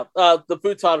 Yeah, the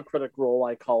futon critic rule,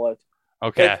 I call it.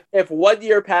 Okay. If 1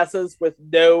 year passes with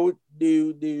no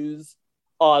new news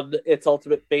on its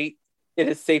ultimate fate, it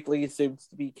is safely assumed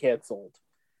to be canceled.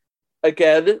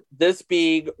 Again, this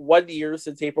being 1 year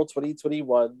since April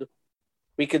 2021,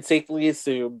 we can safely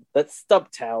assume that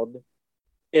Stumptown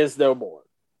is no more.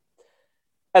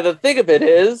 And the thing of it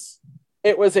is,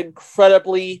 it was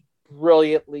incredibly,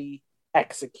 brilliantly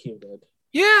executed.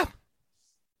 Yeah.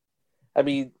 I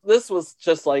mean, this was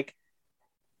just like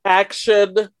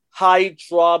action, high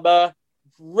drama,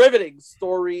 riveting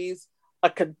stories, a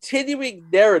continuing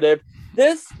narrative.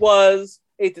 This was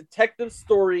a detective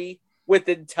story with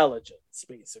intelligence,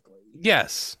 basically.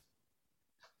 Yes.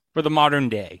 For the modern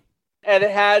day. And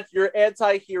it had your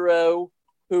anti-hero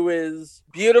who is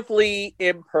beautifully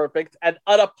imperfect and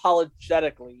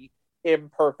unapologetically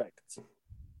imperfect.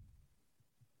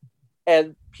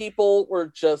 And people were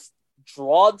just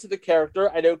drawn to the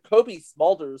character. I know Kobe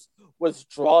Smulders was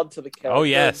drawn to the character. Oh,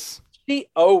 yes. She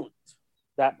owned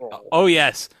that role. Oh,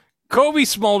 yes. Kobe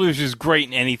Smulders is great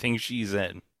in anything she's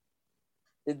in.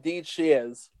 Indeed, she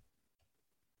is.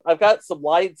 I've got some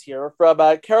lines here from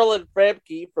Carolyn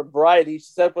Framke from Variety. She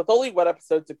said, with only one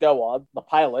episode to go on, the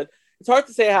pilot, it's hard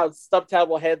to say how Stumptown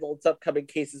will handle its upcoming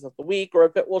cases of the week or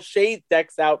if it will shade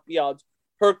Dex out beyond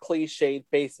her cliched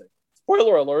facing.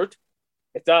 Spoiler alert,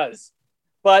 it does.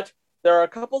 But there are a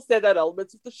couple standout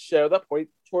elements of the show that point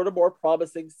toward a more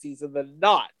promising season than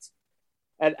not.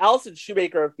 And Allison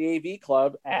Shoemaker of the AV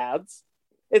Club adds,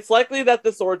 it's likely that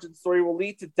this origin story will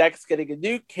lead to Dex getting a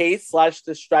new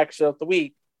case/distraction of the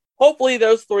week. Hopefully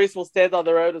those stories will stand on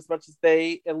their own as much as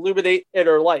they illuminate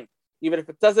inner life. Even if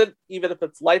it doesn't, even if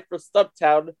its life for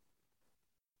Stumptown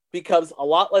becomes a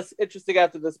lot less interesting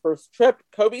after this first trip,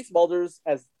 Kobe Smulders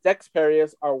as Dex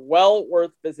Perius are well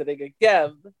worth visiting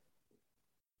again.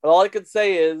 But all I can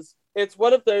say is, it's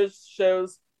one of those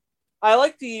shows, I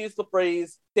like to use the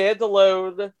phrase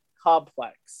standalone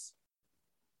complex.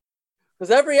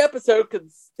 Because every episode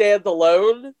can stand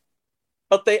alone,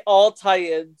 but they all tie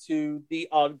into the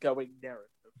ongoing narrative.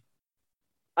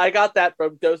 I got that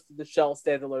from Ghost in the Shell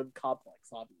standalone complex,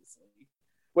 obviously,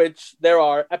 which there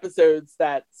are episodes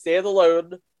that stand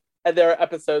alone, and there are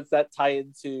episodes that tie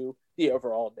into the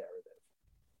overall narrative.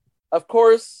 Of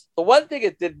course, the one thing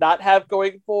it did not have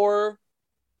going for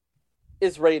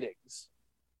is ratings.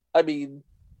 I mean,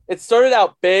 it started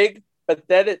out big, but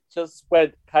then it just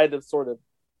went kind of sort of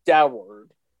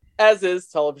downward, as is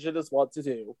television is wont to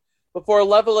do, before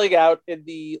leveling out in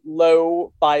the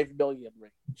low 5 million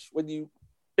range when you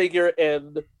figure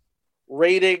in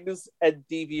ratings and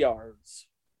DVRs.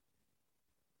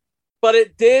 But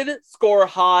it did score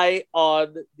high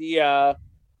on the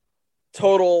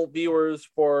total viewers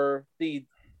for the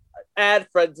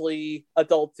ad-friendly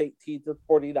adults 18 to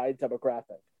 49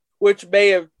 demographic, which may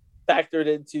have factored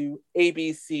into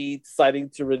ABC deciding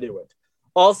to renew it.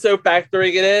 Also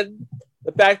factoring it in,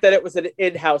 the fact that it was an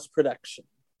in-house production.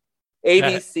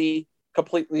 ABC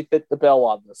completely fit the bill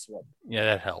on this one. Yeah,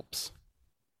 that helps.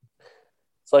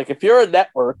 It's like if you're a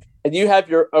network and you have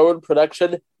your own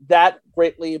production, that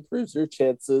greatly improves your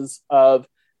chances of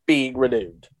being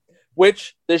renewed,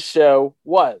 which this show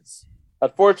was.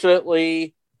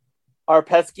 Unfortunately, our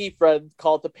pesky friend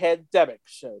called the pandemic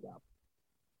showed up.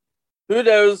 Who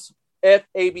knows if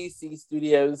ABC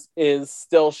Studios is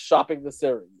still shopping the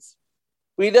series?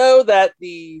 We know that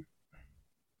the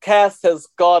cast has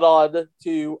gone on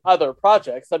to other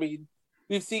projects. I mean,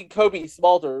 we've seen Kobe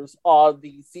Smulders on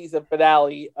the season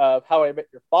finale of How I Met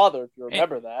Your Father, if you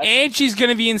remember that. And she's going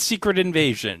to be in Secret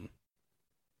Invasion.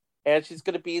 And she's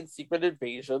going to be in Secret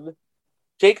Invasion.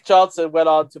 Jake Johnson went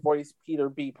on to voice Peter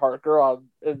B. Parker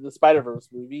in the Spider-Verse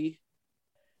movie.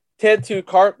 Tantu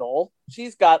Cardinal,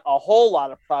 she's got a whole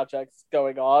lot of projects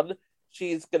going on.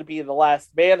 She's going to be in The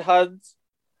Last Manhunt,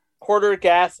 Quarter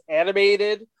Gas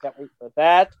Animated. Can't wait for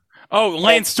that. Oh,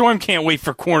 Lance Storm can't wait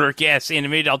for Quarter Gas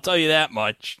Animated, I'll tell you that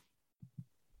much.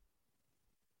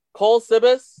 Cole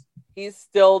Sibbis, he's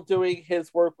still doing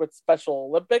his work with Special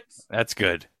Olympics. That's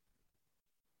good.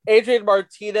 Adrian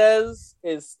Martinez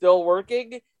is still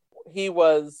working. He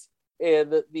was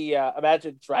in the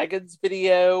Imagine Dragons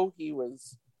video.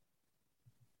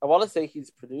 I want to say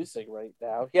he's producing right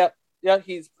now. Yeah,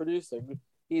 he's producing.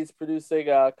 He's producing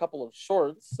a couple of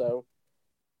shorts, so.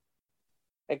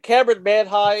 And Cameron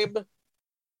Manheim.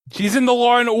 She's in the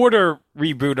Law and Order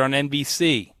reboot on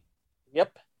NBC.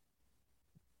 Yep.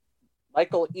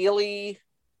 Michael Ealy,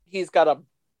 he's got a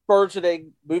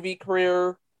burgeoning movie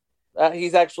career.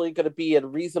 He's actually going to be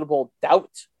in Reasonable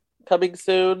Doubt coming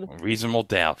soon. Reasonable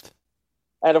Doubt.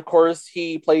 And of course,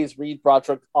 he plays Reed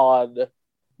Broderick on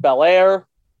Bel Air.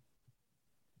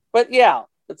 But yeah,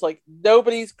 it's like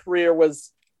nobody's career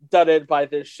was done in by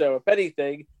this show. If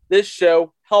anything, this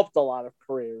show helped a lot of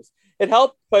careers. It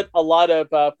helped put a lot of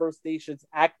First Nations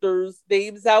actors'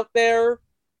 names out there,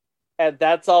 and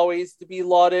that's always to be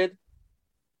lauded.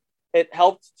 It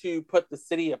helped to put the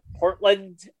city of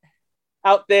Portland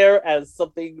out there as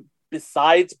something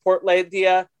besides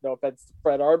Portlandia. No offense to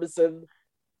Fred Armisen.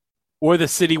 Or the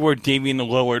city where Damian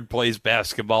Lillard plays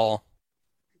basketball.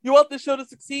 You want this show to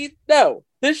succeed? No.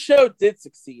 This show did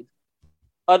succeed.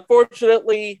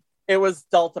 Unfortunately, it was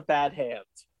dealt a bad hand.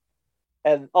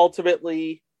 And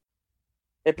ultimately,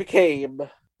 it became,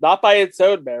 not by its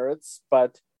own merits,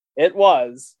 but it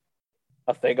was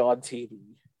a thing on TV.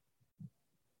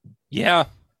 Yeah.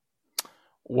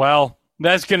 Well,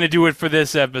 that's going to do it for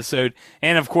this episode.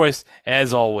 And of course,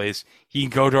 as always, you can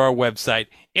go to our website,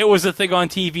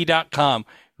 itwasathingontv.com,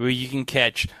 where you can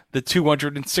catch the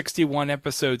 261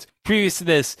 episodes previous to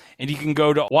this, and you can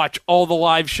go to watch all the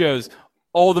live shows,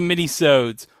 all the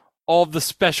minisodes, all the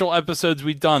special episodes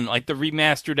we've done, like the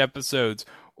remastered episodes,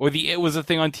 or the It Was a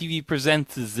Thing on TV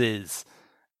Presents is.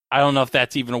 I don't know if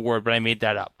that's even a word, but I made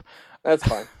that up. That's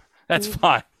fine. That's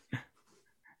fine.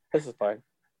 This is fine.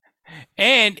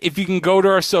 And if you can go to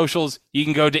our socials, you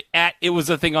can go to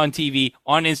 @ItWasAThingOnTV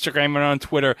on Instagram and on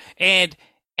Twitter, and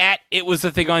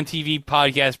 @ItWasAThingOnTV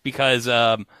podcast, because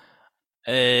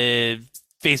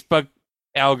Facebook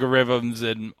algorithms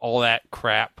and all that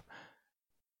crap.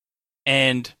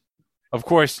 And of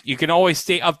course, you can always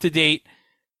stay up to date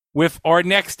with our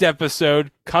next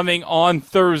episode coming on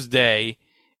Thursday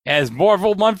as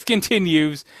Marvel Month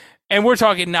continues. And we're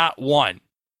talking not one,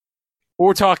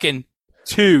 we're talking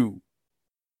 2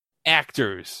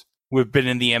 actors who have been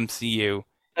in the MCU.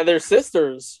 And their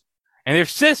sisters.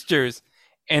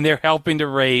 And they're helping to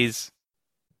raise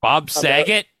Bob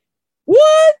Saget.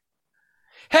 What?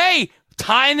 Hey,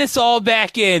 tying this all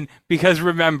back in, because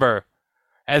remember,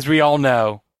 as we all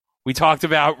know, we talked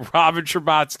about Robin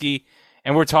Scherbatsky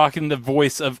and we're talking the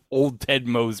voice of old Ted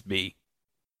Mosby.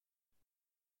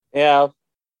 Yeah.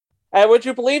 And would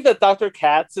you believe that Dr.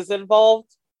 Katz is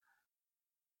involved?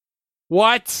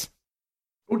 What?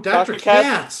 Oh, Dr.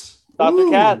 Katz. Dr.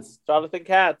 Katz. Jonathan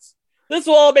Katz. This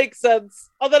will all make sense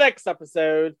on the next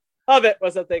episode of It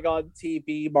Was a Thing on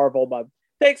TV Marvel Month.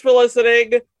 Thanks for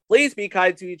listening. Please be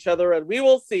kind to each other, and we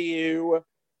will see you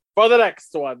for the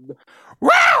next one.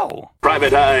 Wow!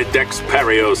 Private Eye Dex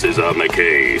Parios is on the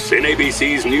case in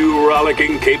ABC's new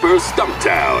rollicking caper,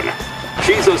 Stumptown.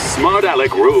 She's a smart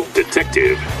aleck rogue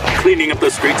detective, cleaning up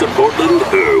the streets of Portland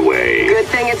her way. Good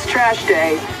thing it's trash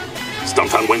day.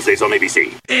 Stumptown Wednesdays on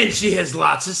ABC. And she has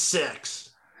lots of sex.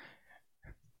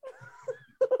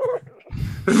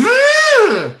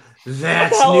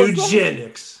 That's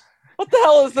eugenics. What the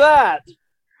hell is that?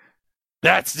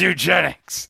 That's eugenics.